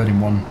every field in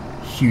one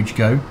huge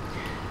go.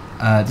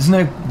 There's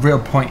no real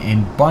point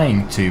in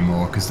buying 2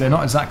 more because they're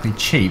not exactly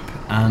cheap,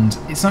 and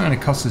it's not going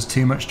to cost us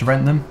too much to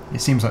rent them.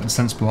 It seems like the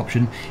sensible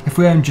option. If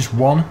we own just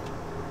 1,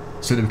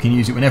 so that we can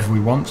use it whenever we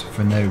want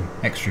for no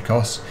extra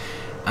costs,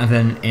 and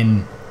then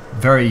in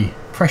very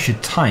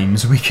pressured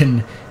times we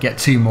can get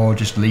 2 more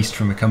just leased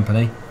from a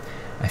company,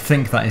 I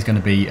think that is going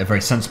to be a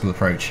very sensible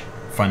approach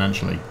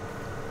financially.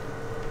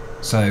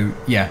 So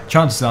yeah,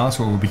 chances are that's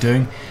what we'll be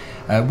doing.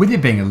 With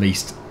it being a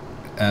leased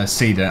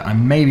seeder, I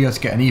may be able to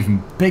get an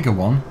even bigger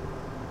one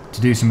to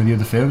do some of the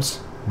other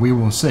fields. We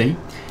will see.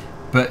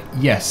 But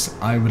yes,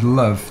 I would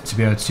love to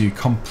be able to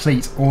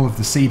complete all of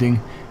the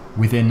seeding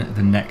within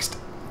the next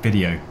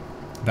video.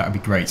 That would be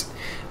great.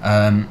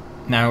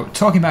 Now,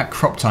 talking about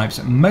crop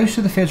types, most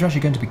of the fields are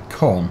actually going to be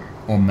corn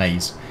or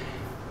maize.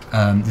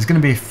 There's going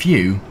to be a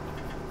few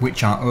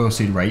which are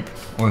oilseed rape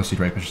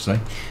I should say.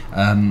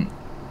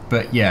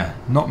 But yeah,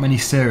 not many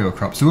cereal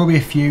crops. There will be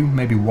a few,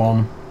 maybe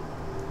one,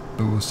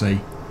 but we'll see.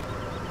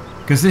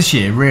 Because this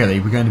year, really,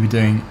 we're going to be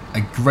doing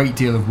a great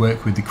deal of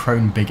work with the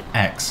Krone Big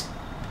X.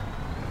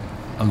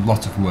 A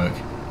lot of work.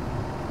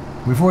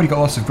 We've already got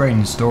lots of grain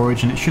in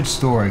storage, and it should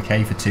store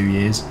okay for 2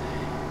 years.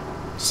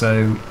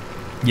 So,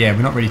 yeah,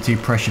 we're not really too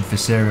pressured for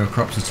cereal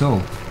crops at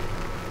all.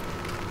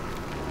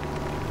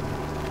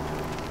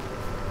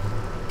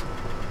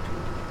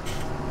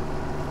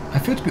 I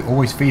feel to be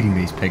always feeding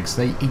these pigs.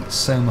 They eat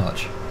so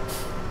much.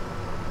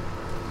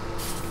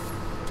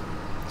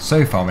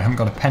 So far, we haven't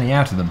got a penny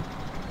out of them.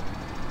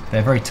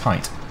 They're very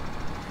tight.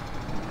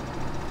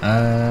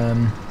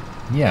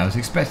 Yeah, I was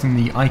expecting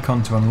the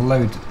icon to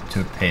unload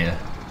to appear.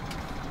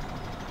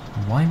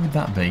 Why would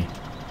that be?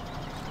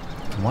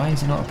 Why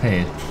has it not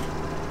appeared?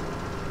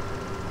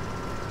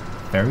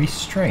 Very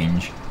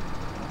strange.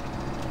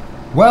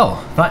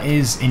 Well, that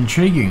is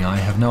intriguing. I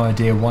have no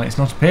idea why it's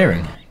not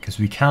appearing. Because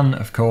we can,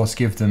 of course,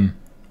 give them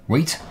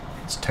wheat.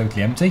 It's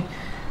totally empty.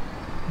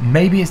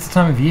 Maybe it's the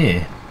time of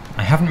year.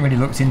 I haven't really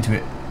looked into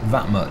it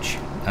that much.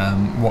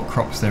 What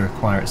crops they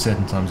require at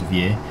certain times of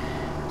year.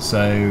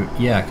 So,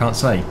 yeah, I can't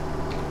say.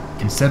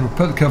 Instead, we'll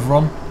put the cover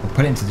on, we'll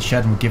put it into the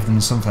shed and we'll give them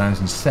the sunflowers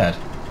instead.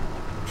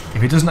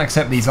 If it doesn't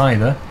accept these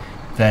either,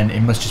 then it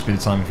must just be the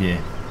time of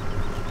year.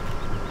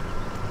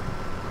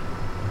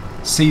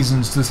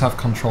 Seasons does have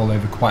control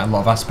over quite a lot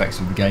of aspects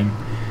of the game,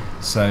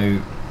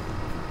 so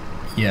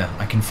yeah,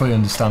 I can fully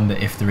understand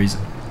that if there is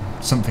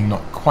something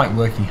not quite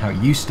working how it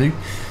used to,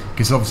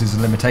 because obviously there's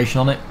a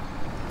limitation on it,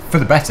 for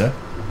the better,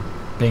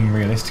 being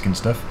realistic and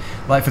stuff.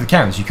 Like for the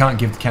cows, you can't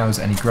give the cows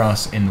any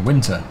grass in the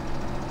winter.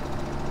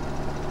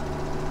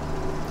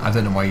 I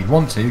don't know why you'd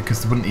want to,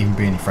 because there wouldn't even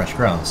be any fresh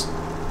grass.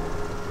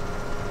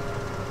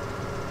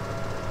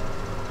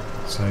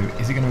 So,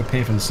 is it going to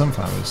appear for the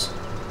sunflowers?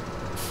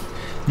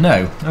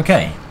 No.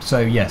 Okay.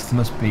 So, yes, there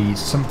must be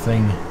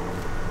something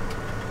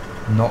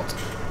not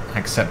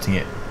accepting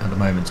it at the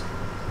moment.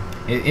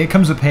 It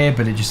comes up here,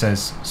 but it just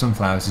says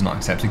sunflowers is not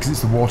accepted, because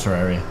it's the water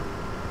area.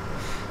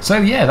 So,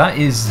 yeah, that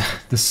is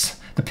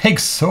the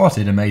pigs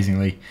sorted,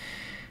 amazingly.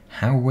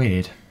 How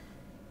weird.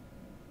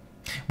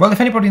 Well,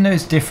 if anybody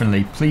knows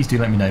differently, please do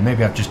let me know.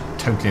 Maybe I've just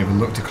totally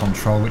overlooked a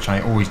control, which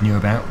I always knew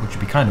about, which would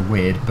be kind of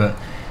weird, but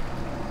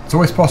it's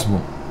always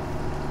possible.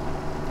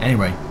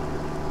 Anyway,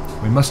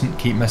 we mustn't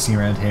keep messing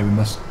around here. We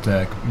must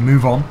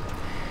move on,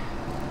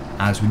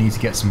 as we need to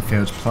get some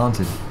fields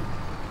planted.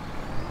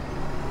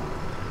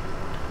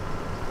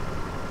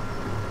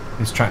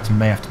 This tractor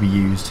may have to be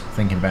used,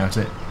 thinking about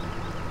it.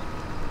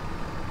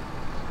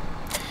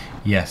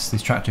 Yes,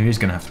 this tractor is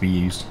going to have to be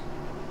used.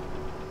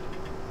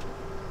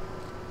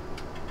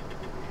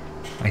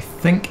 I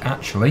think,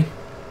 actually,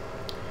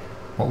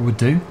 what we'll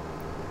do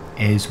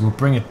is we'll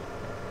bring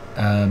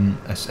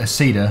a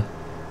seeder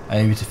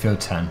over to field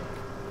 10.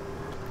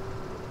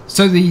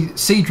 So the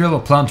seed drill,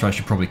 or planter I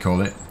should probably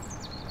call it.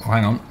 Oh,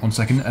 hang on, 1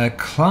 second.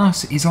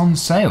 Claas is on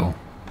sale.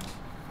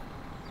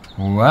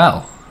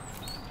 Well,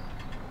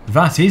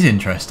 that is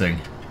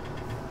interesting.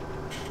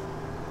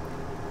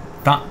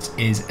 That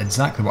is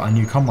exactly what our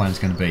new combine is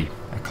going to be.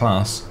 A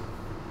Claas.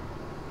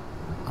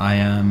 I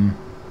am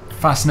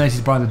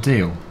fascinated by the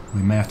deal.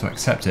 We may have to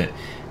accept it.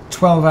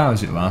 12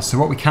 hours it lasts, so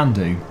what we can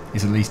do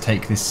is at least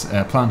take this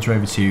planter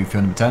over to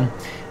field number 10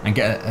 and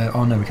get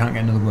oh no, we can't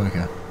get another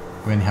worker.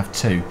 We only have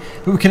 2.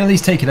 But we can at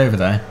least take it over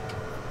there.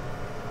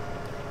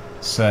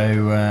 So,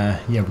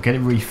 yeah, we'll get it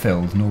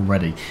refilled and all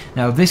ready.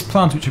 Now, this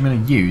plant which I'm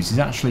going to use is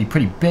actually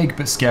pretty big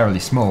but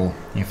scarily small,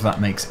 if that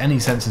makes any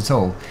sense at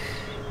all.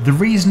 The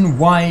reason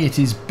why it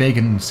is big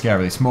and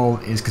scarily small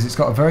is because it's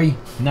got a very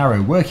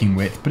narrow working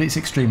width, but it's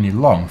extremely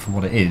long for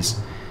what it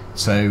is.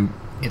 So,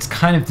 it's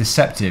kind of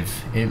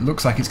deceptive. It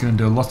looks like it's going to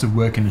do a lot of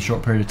work in a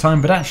short period of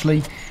time, but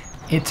actually,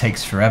 it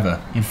takes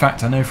forever. In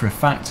fact, I know for a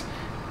fact,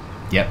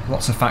 yep,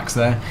 lots of facts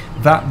there,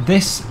 that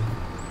this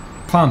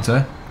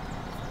planter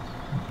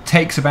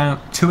takes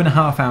about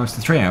 2.5 hours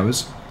to 3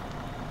 hours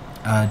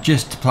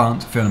just to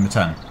plant field number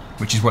 10,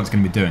 which is what it's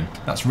going to be doing.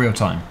 That's real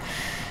time.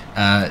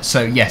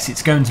 So yes,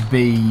 it's going to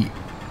be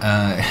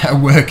a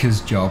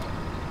worker's job.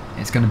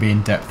 It's going to be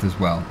in depth as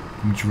well.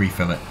 Let me just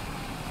refill it.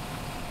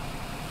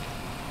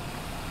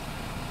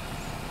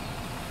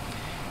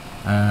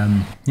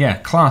 Yeah,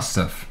 Claas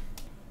stuff.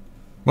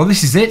 Well,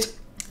 this is it.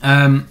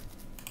 And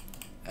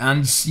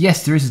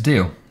yes, there is a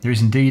deal. There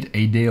is indeed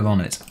a deal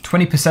on it.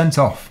 20%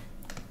 off.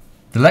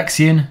 The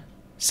Axion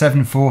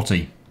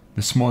 740,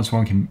 the smallest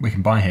one we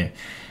can buy here.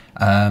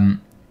 I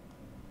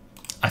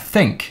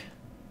think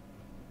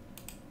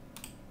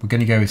we're going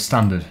to go with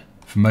standard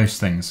for most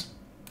things.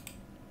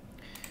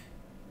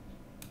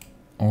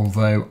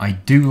 Although I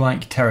do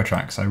like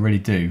TerraTracks, I really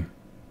do.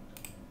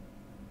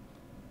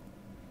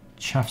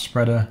 Chaff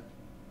spreader,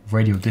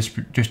 radial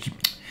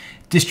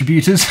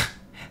distributors.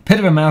 Bit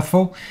of a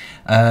mouthful.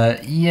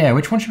 Yeah,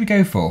 which one should we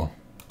go for?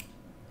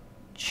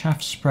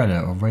 Chaff spreader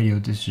or radial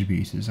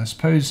distributors? I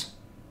suppose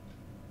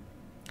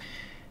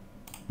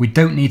we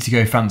don't need to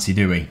go fancy,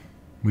 do we?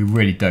 We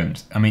really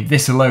don't. I mean,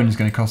 this alone is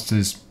going to cost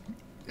us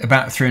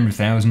about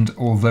 300,000,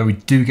 although we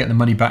do get the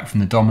money back from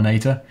the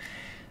Dominator.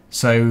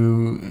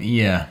 So,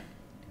 yeah,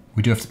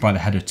 we do have to buy the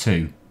header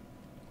too.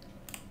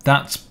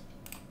 That's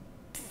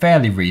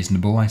fairly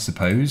reasonable, I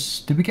suppose.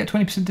 Did we get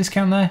 20%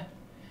 discount there?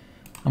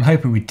 I'm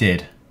hoping we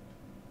did.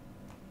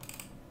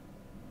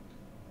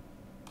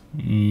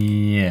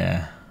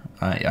 Yeah,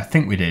 I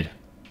think we did,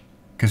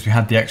 because we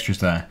had the extras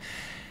there.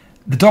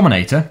 The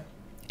Dominator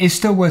is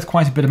still worth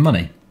quite a bit of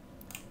money.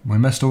 We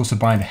must also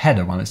buy the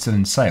header while it's still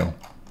in sale.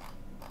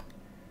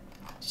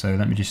 So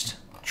let me just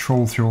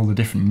trawl through all the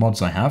different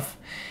mods I have.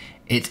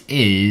 It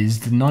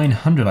is the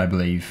 900, I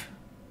believe,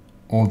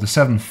 or the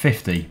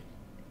 750.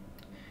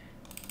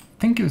 I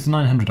think it was the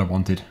 900 I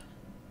wanted.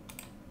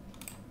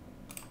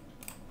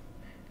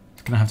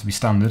 It's going to have to be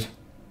standard.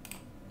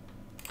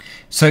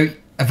 So,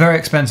 a very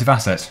expensive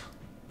asset.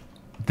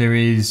 There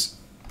is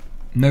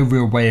no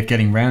real way of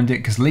getting around it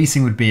because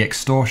leasing would be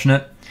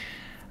extortionate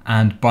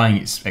and buying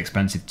it's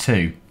expensive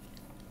too.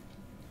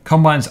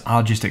 Combines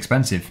are just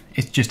expensive.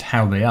 It's just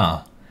how they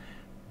are.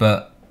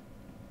 But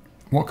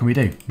what can we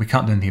do? We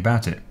can't do anything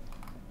about it.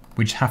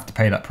 We just have to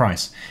pay that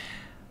price.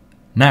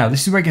 Now,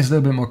 this is where it gets a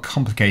little bit more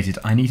complicated.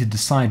 I need to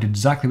decide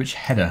exactly which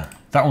header.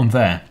 That one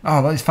there.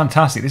 Oh, that is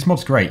fantastic. This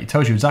mod's great. It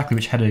tells you exactly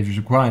which header is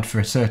required for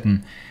a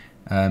certain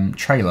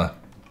trailer.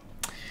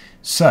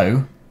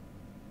 So,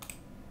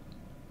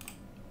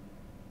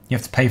 you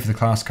have to pay for the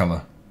class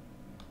colour.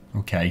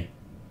 Okay.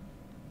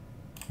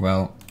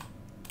 Well,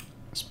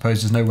 I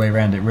suppose there's no way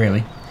around it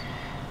really.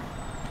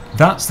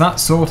 That's that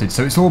sorted.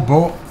 So it's all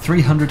bought,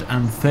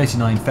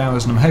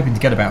 339,000. I'm hoping to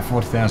get about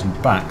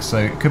 40,000 back, so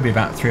it could be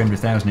about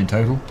 300,000 in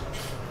total.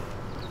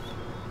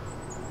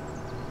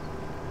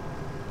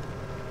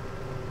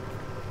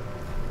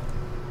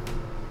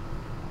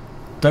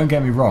 Don't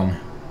get me wrong,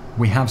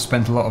 we have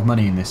spent a lot of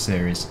money in this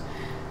series,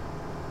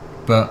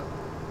 but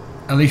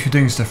at least we're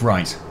doing stuff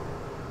right,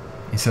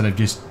 instead of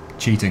just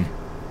cheating.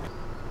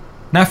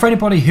 Now for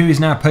anybody who is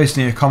now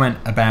posting a comment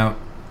about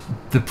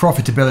the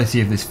profitability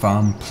of this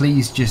farm,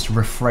 please just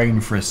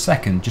refrain for a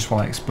second just while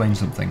I explain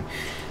something.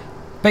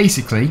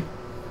 Basically,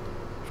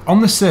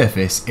 on the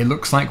surface it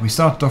looks like we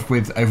started off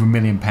with over £1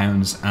 million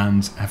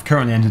and have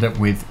currently ended up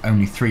with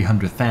only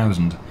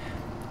 300,000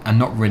 and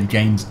not really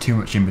gained too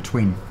much in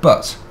between.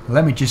 But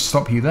let me just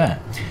stop you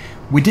there.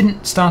 We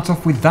didn't start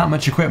off with that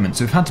much equipment,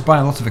 so we've had to buy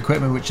a lot of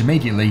equipment which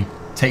immediately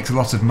takes a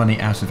lot of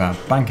money out of our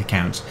bank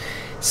account.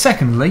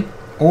 Secondly,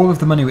 all of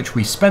the money which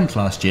we spent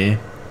last year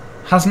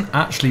hasn't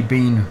actually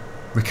been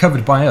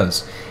recovered by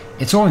us.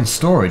 It's all in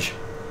storage.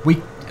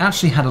 We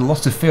actually had a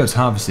lot of fields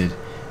harvested,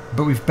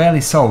 but we've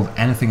barely sold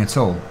anything at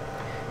all.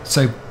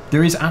 So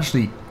there is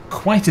actually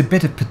quite a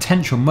bit of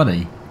potential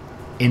money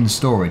in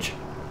storage.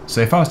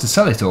 So if I was to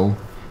sell it all,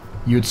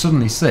 you would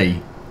suddenly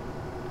see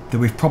that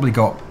we've probably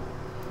got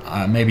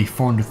maybe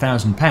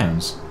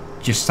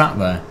 £400,000 just sat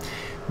there.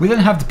 We then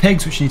have the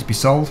pigs which need to be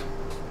sold,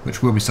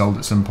 which will be sold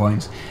at some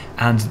point,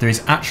 and there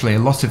is actually a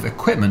lot of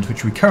equipment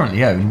which we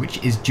currently own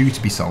which is due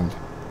to be sold,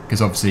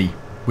 because obviously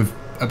we've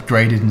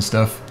upgraded and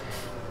stuff,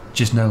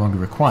 just no longer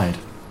required.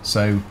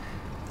 So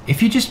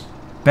if you just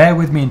bear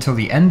with me until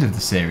the end of the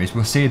series,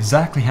 we'll see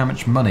exactly how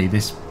much money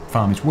this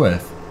farm is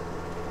worth.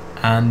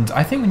 And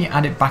I think when you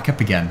add it back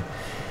up again,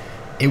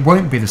 it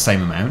won't be the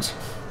same amount,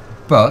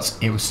 but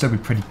it will still be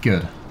pretty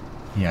good.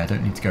 Yeah, I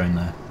don't need to go in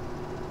there.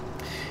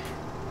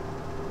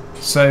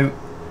 So,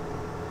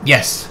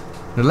 yes,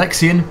 the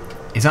Axion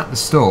is at the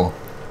store.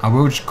 I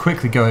will just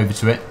quickly go over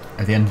to it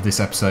at the end of this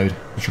episode,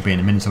 which will be in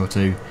a minute or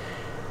two.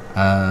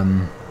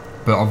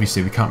 But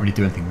obviously we can't really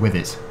do anything with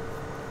it.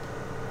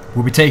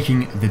 We'll be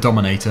taking the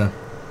Dominator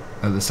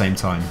at the same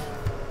time.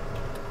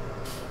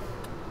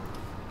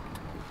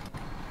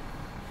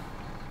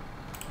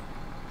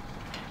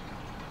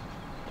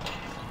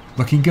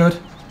 Looking good.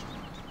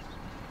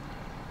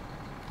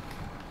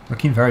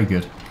 Looking very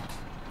good.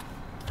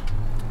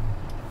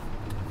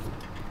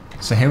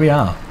 So here we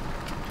are,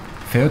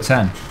 field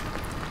 10,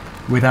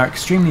 with our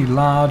extremely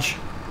large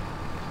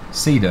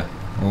cedar,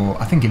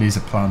 or I think it is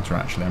a planter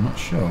actually, I'm not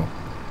sure.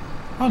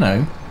 Oh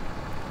no,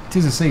 it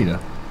is a cedar.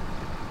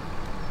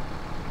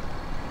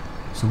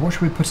 So what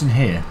should we put in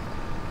here?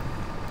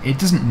 It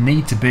doesn't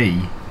need to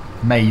be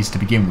maize to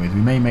begin with,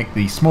 we may make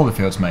the smaller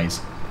fields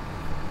maize.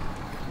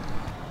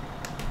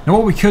 Now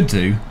what we could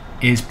do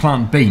is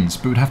plant beans,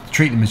 but we'd have to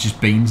treat them as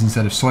just beans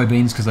instead of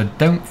soybeans, because I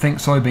don't think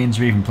soybeans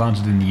are even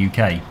planted in the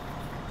UK.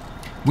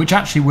 Which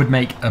actually would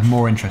make a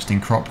more interesting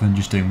crop than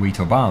just doing wheat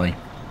or barley.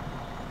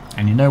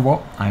 And you know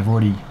what? I've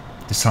already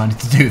decided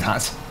to do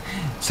that.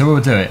 So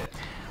we'll do it.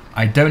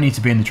 I don't need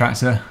to be in the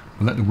tractor.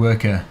 We'll let the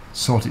worker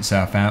sort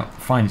itself out,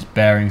 find its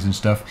bearings and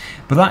stuff.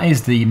 But that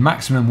is the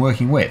maximum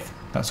working width.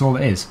 That's all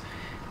it is.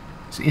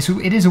 So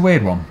it is a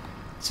weird one.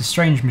 It's a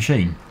strange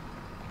machine.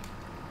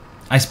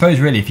 I suppose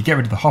really if you get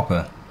rid of the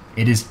hopper,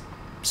 it is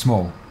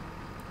small.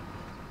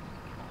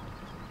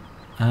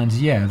 And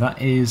yeah, that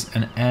is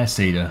an air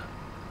seeder.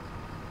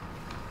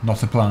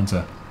 Not a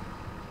planter.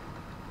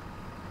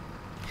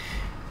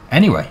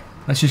 Anyway,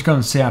 Let's just go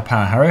and see our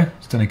power harrow.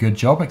 It's done a good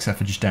job, except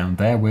for just down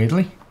there,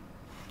 weirdly.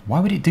 Why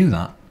would it do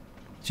that?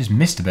 It's just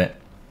missed a bit.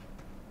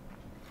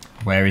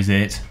 Where is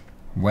it?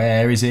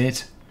 Where is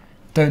it?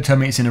 Don't tell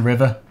me it's in a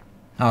river.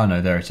 Oh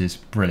no, there it is.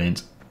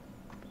 Brilliant.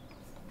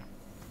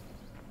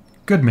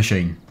 Good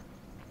machine.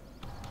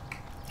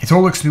 It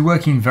all looks to be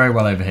working very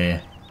well over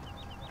here.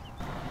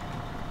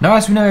 Now,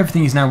 as we know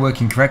everything is now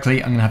working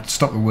correctly, I'm going to have to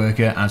stop the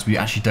worker, as we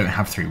actually don't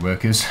have 3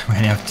 workers. We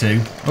only have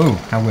 2. Oh,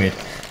 how weird.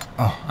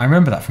 Oh, I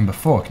remember that from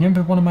before. Can you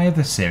remember one of my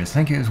other series? I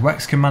think it was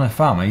Wexcombe Manor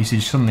Farm. I used to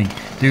just suddenly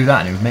do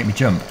that and it would make me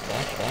jump.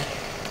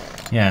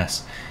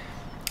 Yes.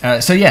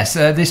 So yes,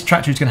 this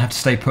tractor is going to have to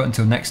stay put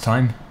until next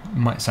time. It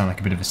might sound like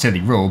a bit of a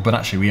silly rule, but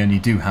actually we only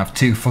do have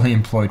 2 fully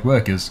employed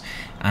workers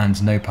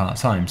and no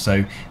part-time.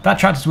 So that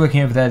tractor's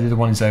working over there, the other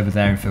one is over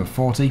there in field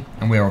 40,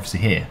 and we're obviously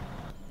here.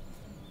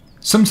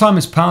 Some time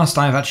has passed.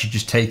 I've actually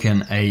just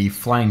taken a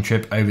flying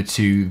trip over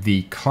to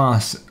the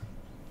Claas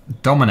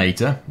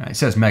Dominator. It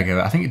says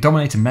Mega. I think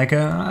Dominator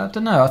Mega, I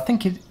don't know. I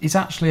think it is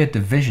actually a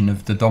division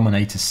of the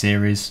Dominator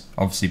series,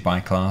 obviously by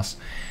Claas.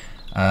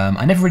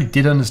 I never really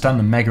did understand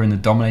the Mega and the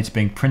Dominator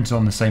being printed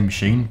on the same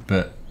machine,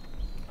 but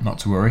not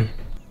to worry.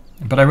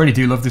 But I really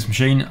do love this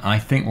machine. I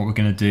think what we're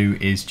going to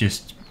do is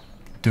just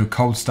do a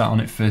cold start on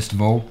it first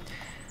of all,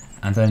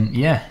 and then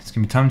yeah, it's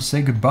going to be time to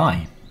say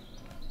goodbye.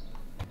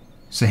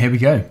 So here we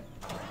go.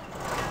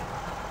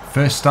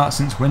 First start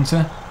since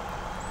winter,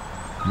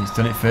 and it's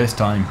done it first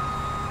time.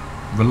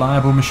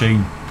 Reliable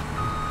machine.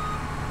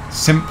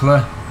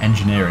 Simpler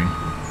engineering,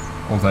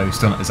 although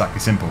still not exactly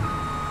simple.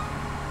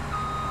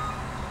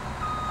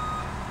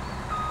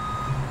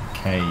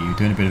 Okay, you're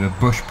doing a bit of a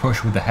bush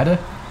push with the header.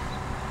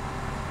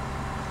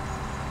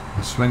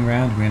 We'll swing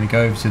round, we're going to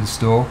go over to the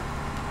store,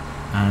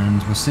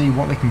 and we'll see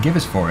what they can give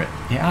us for it.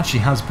 It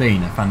actually has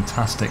been a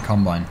fantastic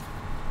combine.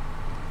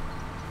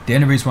 The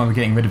only reason why we're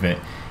getting rid of it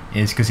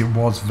is because it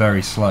was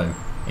very slow.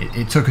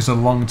 It took us a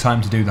long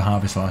time to do the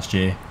harvest last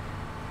year.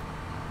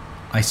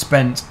 I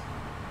spent,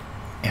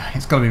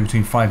 it's got to be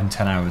between 5 and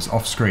 10 hours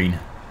off screen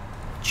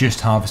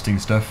just harvesting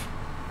stuff.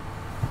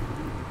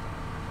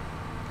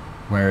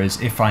 Whereas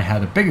if I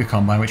had a bigger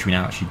combine, which we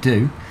now actually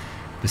do,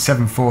 the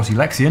 740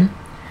 Lexion,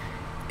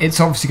 it's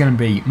obviously going to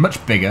be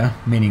much bigger,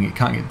 meaning it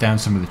can't get down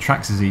some of the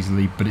tracks as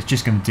easily, but it's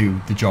just going to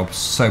do the job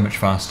so much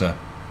faster.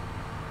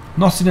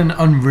 Not in an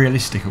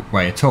unrealistic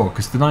way at all,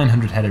 because the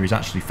 900 header is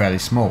actually fairly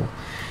small,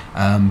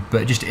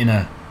 but just in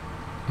a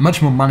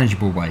much more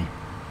manageable way.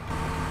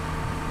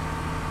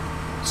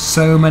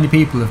 So many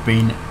people have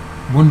been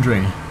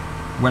wondering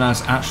when I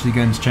was actually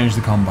going to change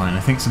the combine. I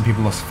think some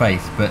people lost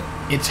faith, but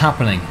it's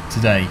happening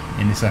today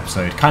in this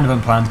episode. Kind of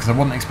unplanned, because I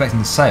wasn't expecting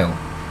the sale.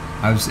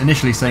 I was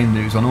initially saying that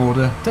it was on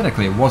order.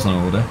 Technically it was on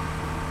order,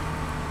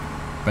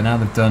 but now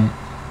they've done...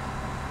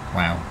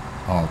 Wow.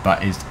 Oh,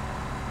 that is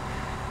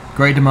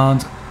great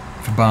demand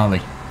for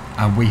barley,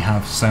 and we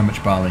have so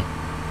much barley.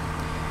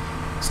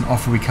 It's an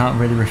offer we can't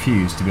really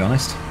refuse, to be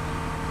honest.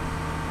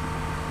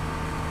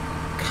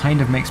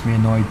 Kind of makes me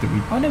annoyed that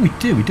we... Oh no, we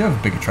do have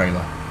a bigger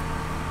trailer.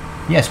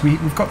 Yes,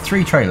 we've got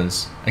 3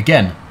 trailers.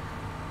 Again,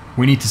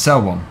 we need to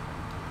sell one.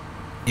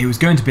 It was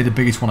going to be the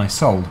biggest one I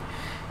sold,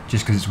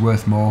 just because it's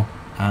worth more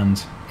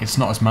and it's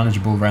not as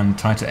manageable around the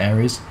tighter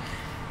areas.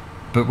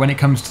 But when it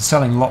comes to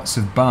selling lots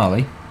of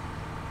barley,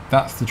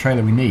 that's the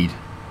trailer we need.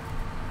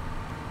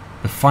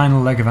 The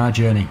final leg of our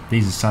journey.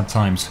 These are sad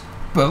times.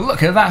 But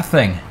look at that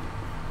thing!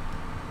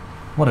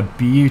 What a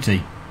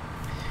beauty.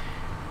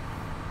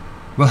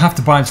 We'll have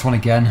to buy this one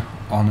again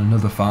on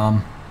another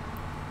farm.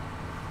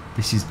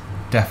 This is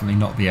definitely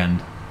not the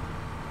end.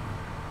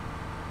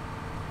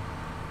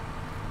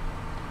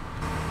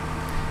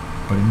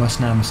 But it must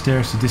now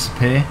mysteriously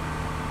disappear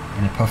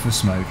in a puff of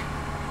smoke.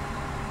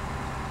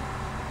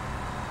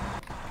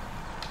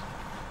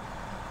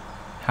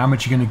 How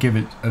much are you going to give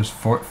it us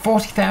for it?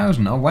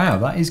 40,000! Oh wow,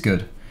 that is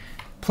good.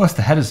 Plus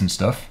the headers and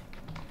stuff.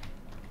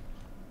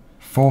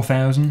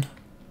 4,000.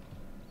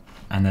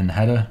 And then the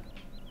header,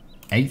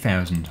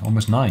 8,000,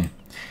 almost 9.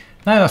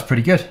 Now that's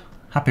pretty good.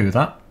 Happy with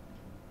that.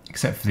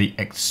 Except for the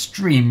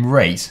extreme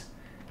rate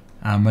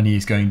our money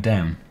is going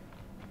down.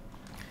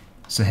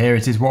 So here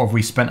it is. What have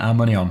we spent our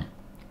money on?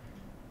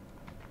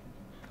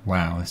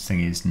 Wow, this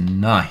thing is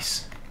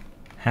nice.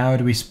 How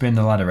do we spin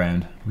the ladder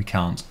around? We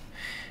can't.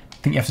 I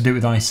think you have to do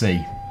it with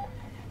IC.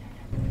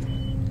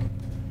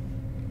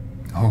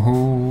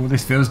 Oh,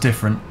 this feels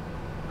different.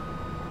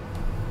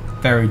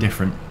 Very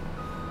different.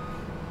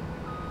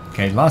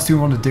 Okay, last thing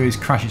we want to do is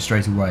crash it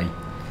straight away.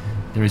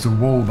 There is a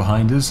wall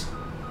behind us.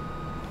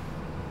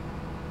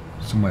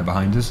 Somewhere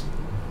behind us.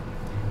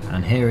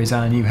 And here is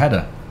our new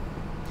header.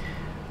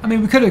 I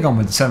mean, we could have gone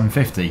with the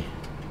 750,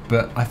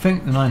 but I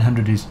think the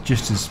 900 is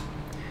just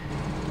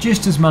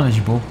as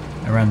manageable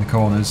around the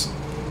corners,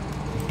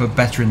 but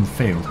better in the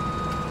field.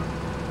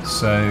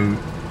 So,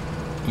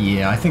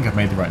 yeah, I think I've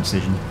made the right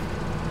decision.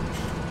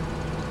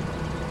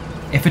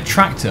 If a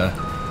tractor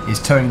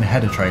is towing the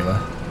header trailer,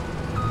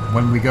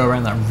 when we go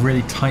around that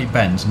really tight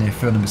bend near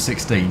field number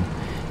 16,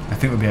 I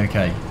think we'll be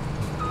okay.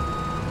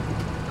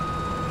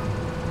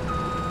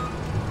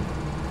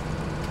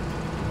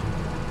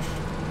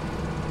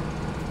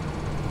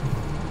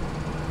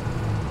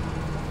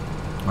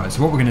 Right,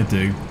 so what we're going to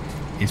do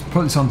is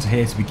put this onto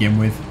here to begin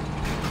with.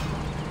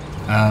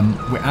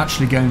 We're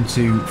actually going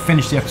to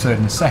finish the episode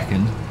in a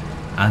second,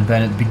 and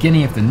then at the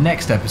beginning of the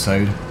next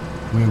episode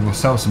we will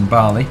sell some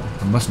barley.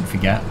 I mustn't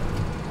forget.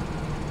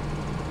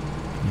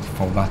 Need to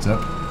fold that up.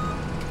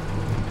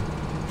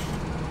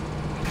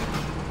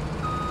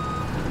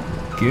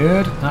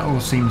 Good, that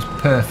all seems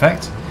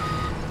perfect.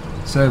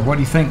 So what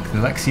do you think, the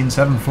Axion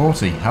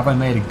 740? Have I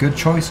made a good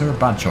choice or a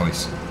bad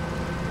choice?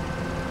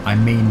 I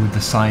mean with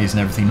the size and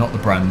everything, not the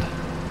brand.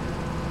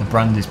 The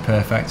brand is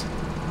perfect.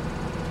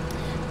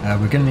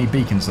 We're going to need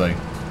beacons though.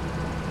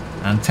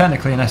 And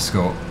technically an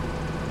escort.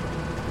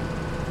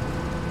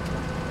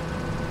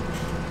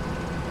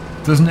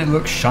 Doesn't it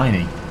look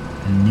shiny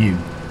and new?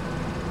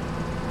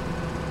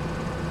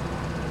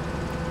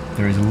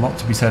 There is a lot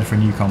to be said for a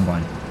new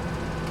combine.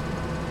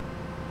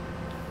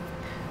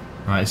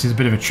 Right, this is a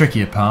bit of a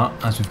trickier part,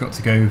 as we've got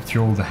to go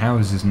through all the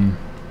houses and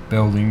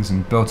buildings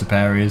and built-up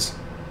areas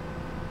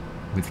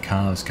with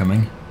cars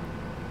coming.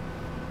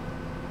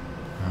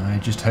 I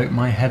just hope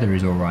my header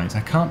is alright.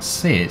 I can't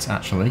see it,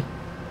 actually.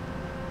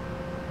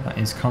 That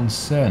is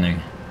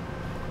concerning.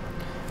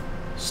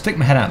 Stick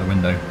my head out the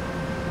window.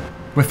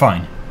 We're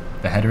fine.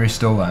 The header is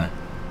still there.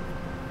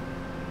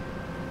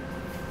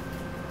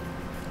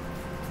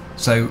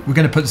 So we're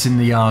going to put this in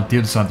the yard, the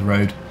other side of the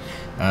road,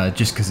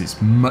 just because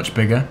it's much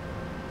bigger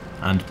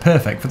and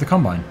perfect for the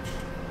combine.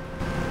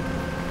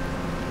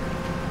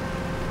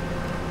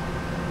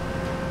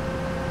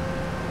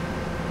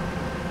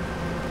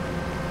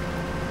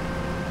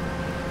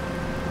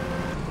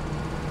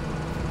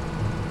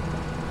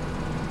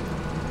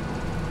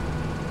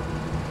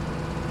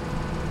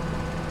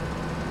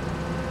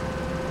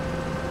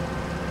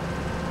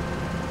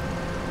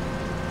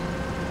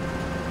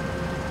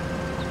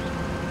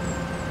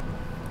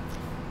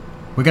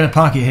 We're going to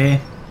park it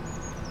here,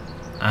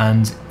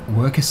 and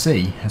Worker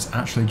C has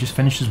actually just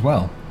finished as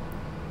well.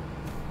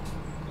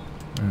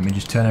 Let me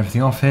just turn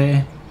everything off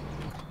here,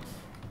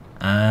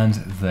 and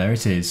there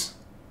it is,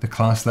 the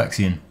Claas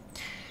Axion.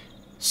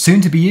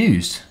 Soon to be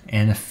used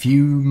in a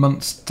few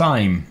months'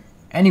 time.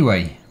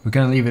 Anyway, we're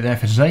going to leave it there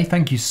for today.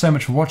 Thank you so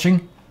much for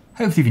watching.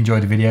 Hopefully you've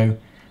enjoyed the video,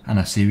 and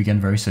I'll see you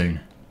again very soon.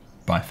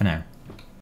 Bye for now.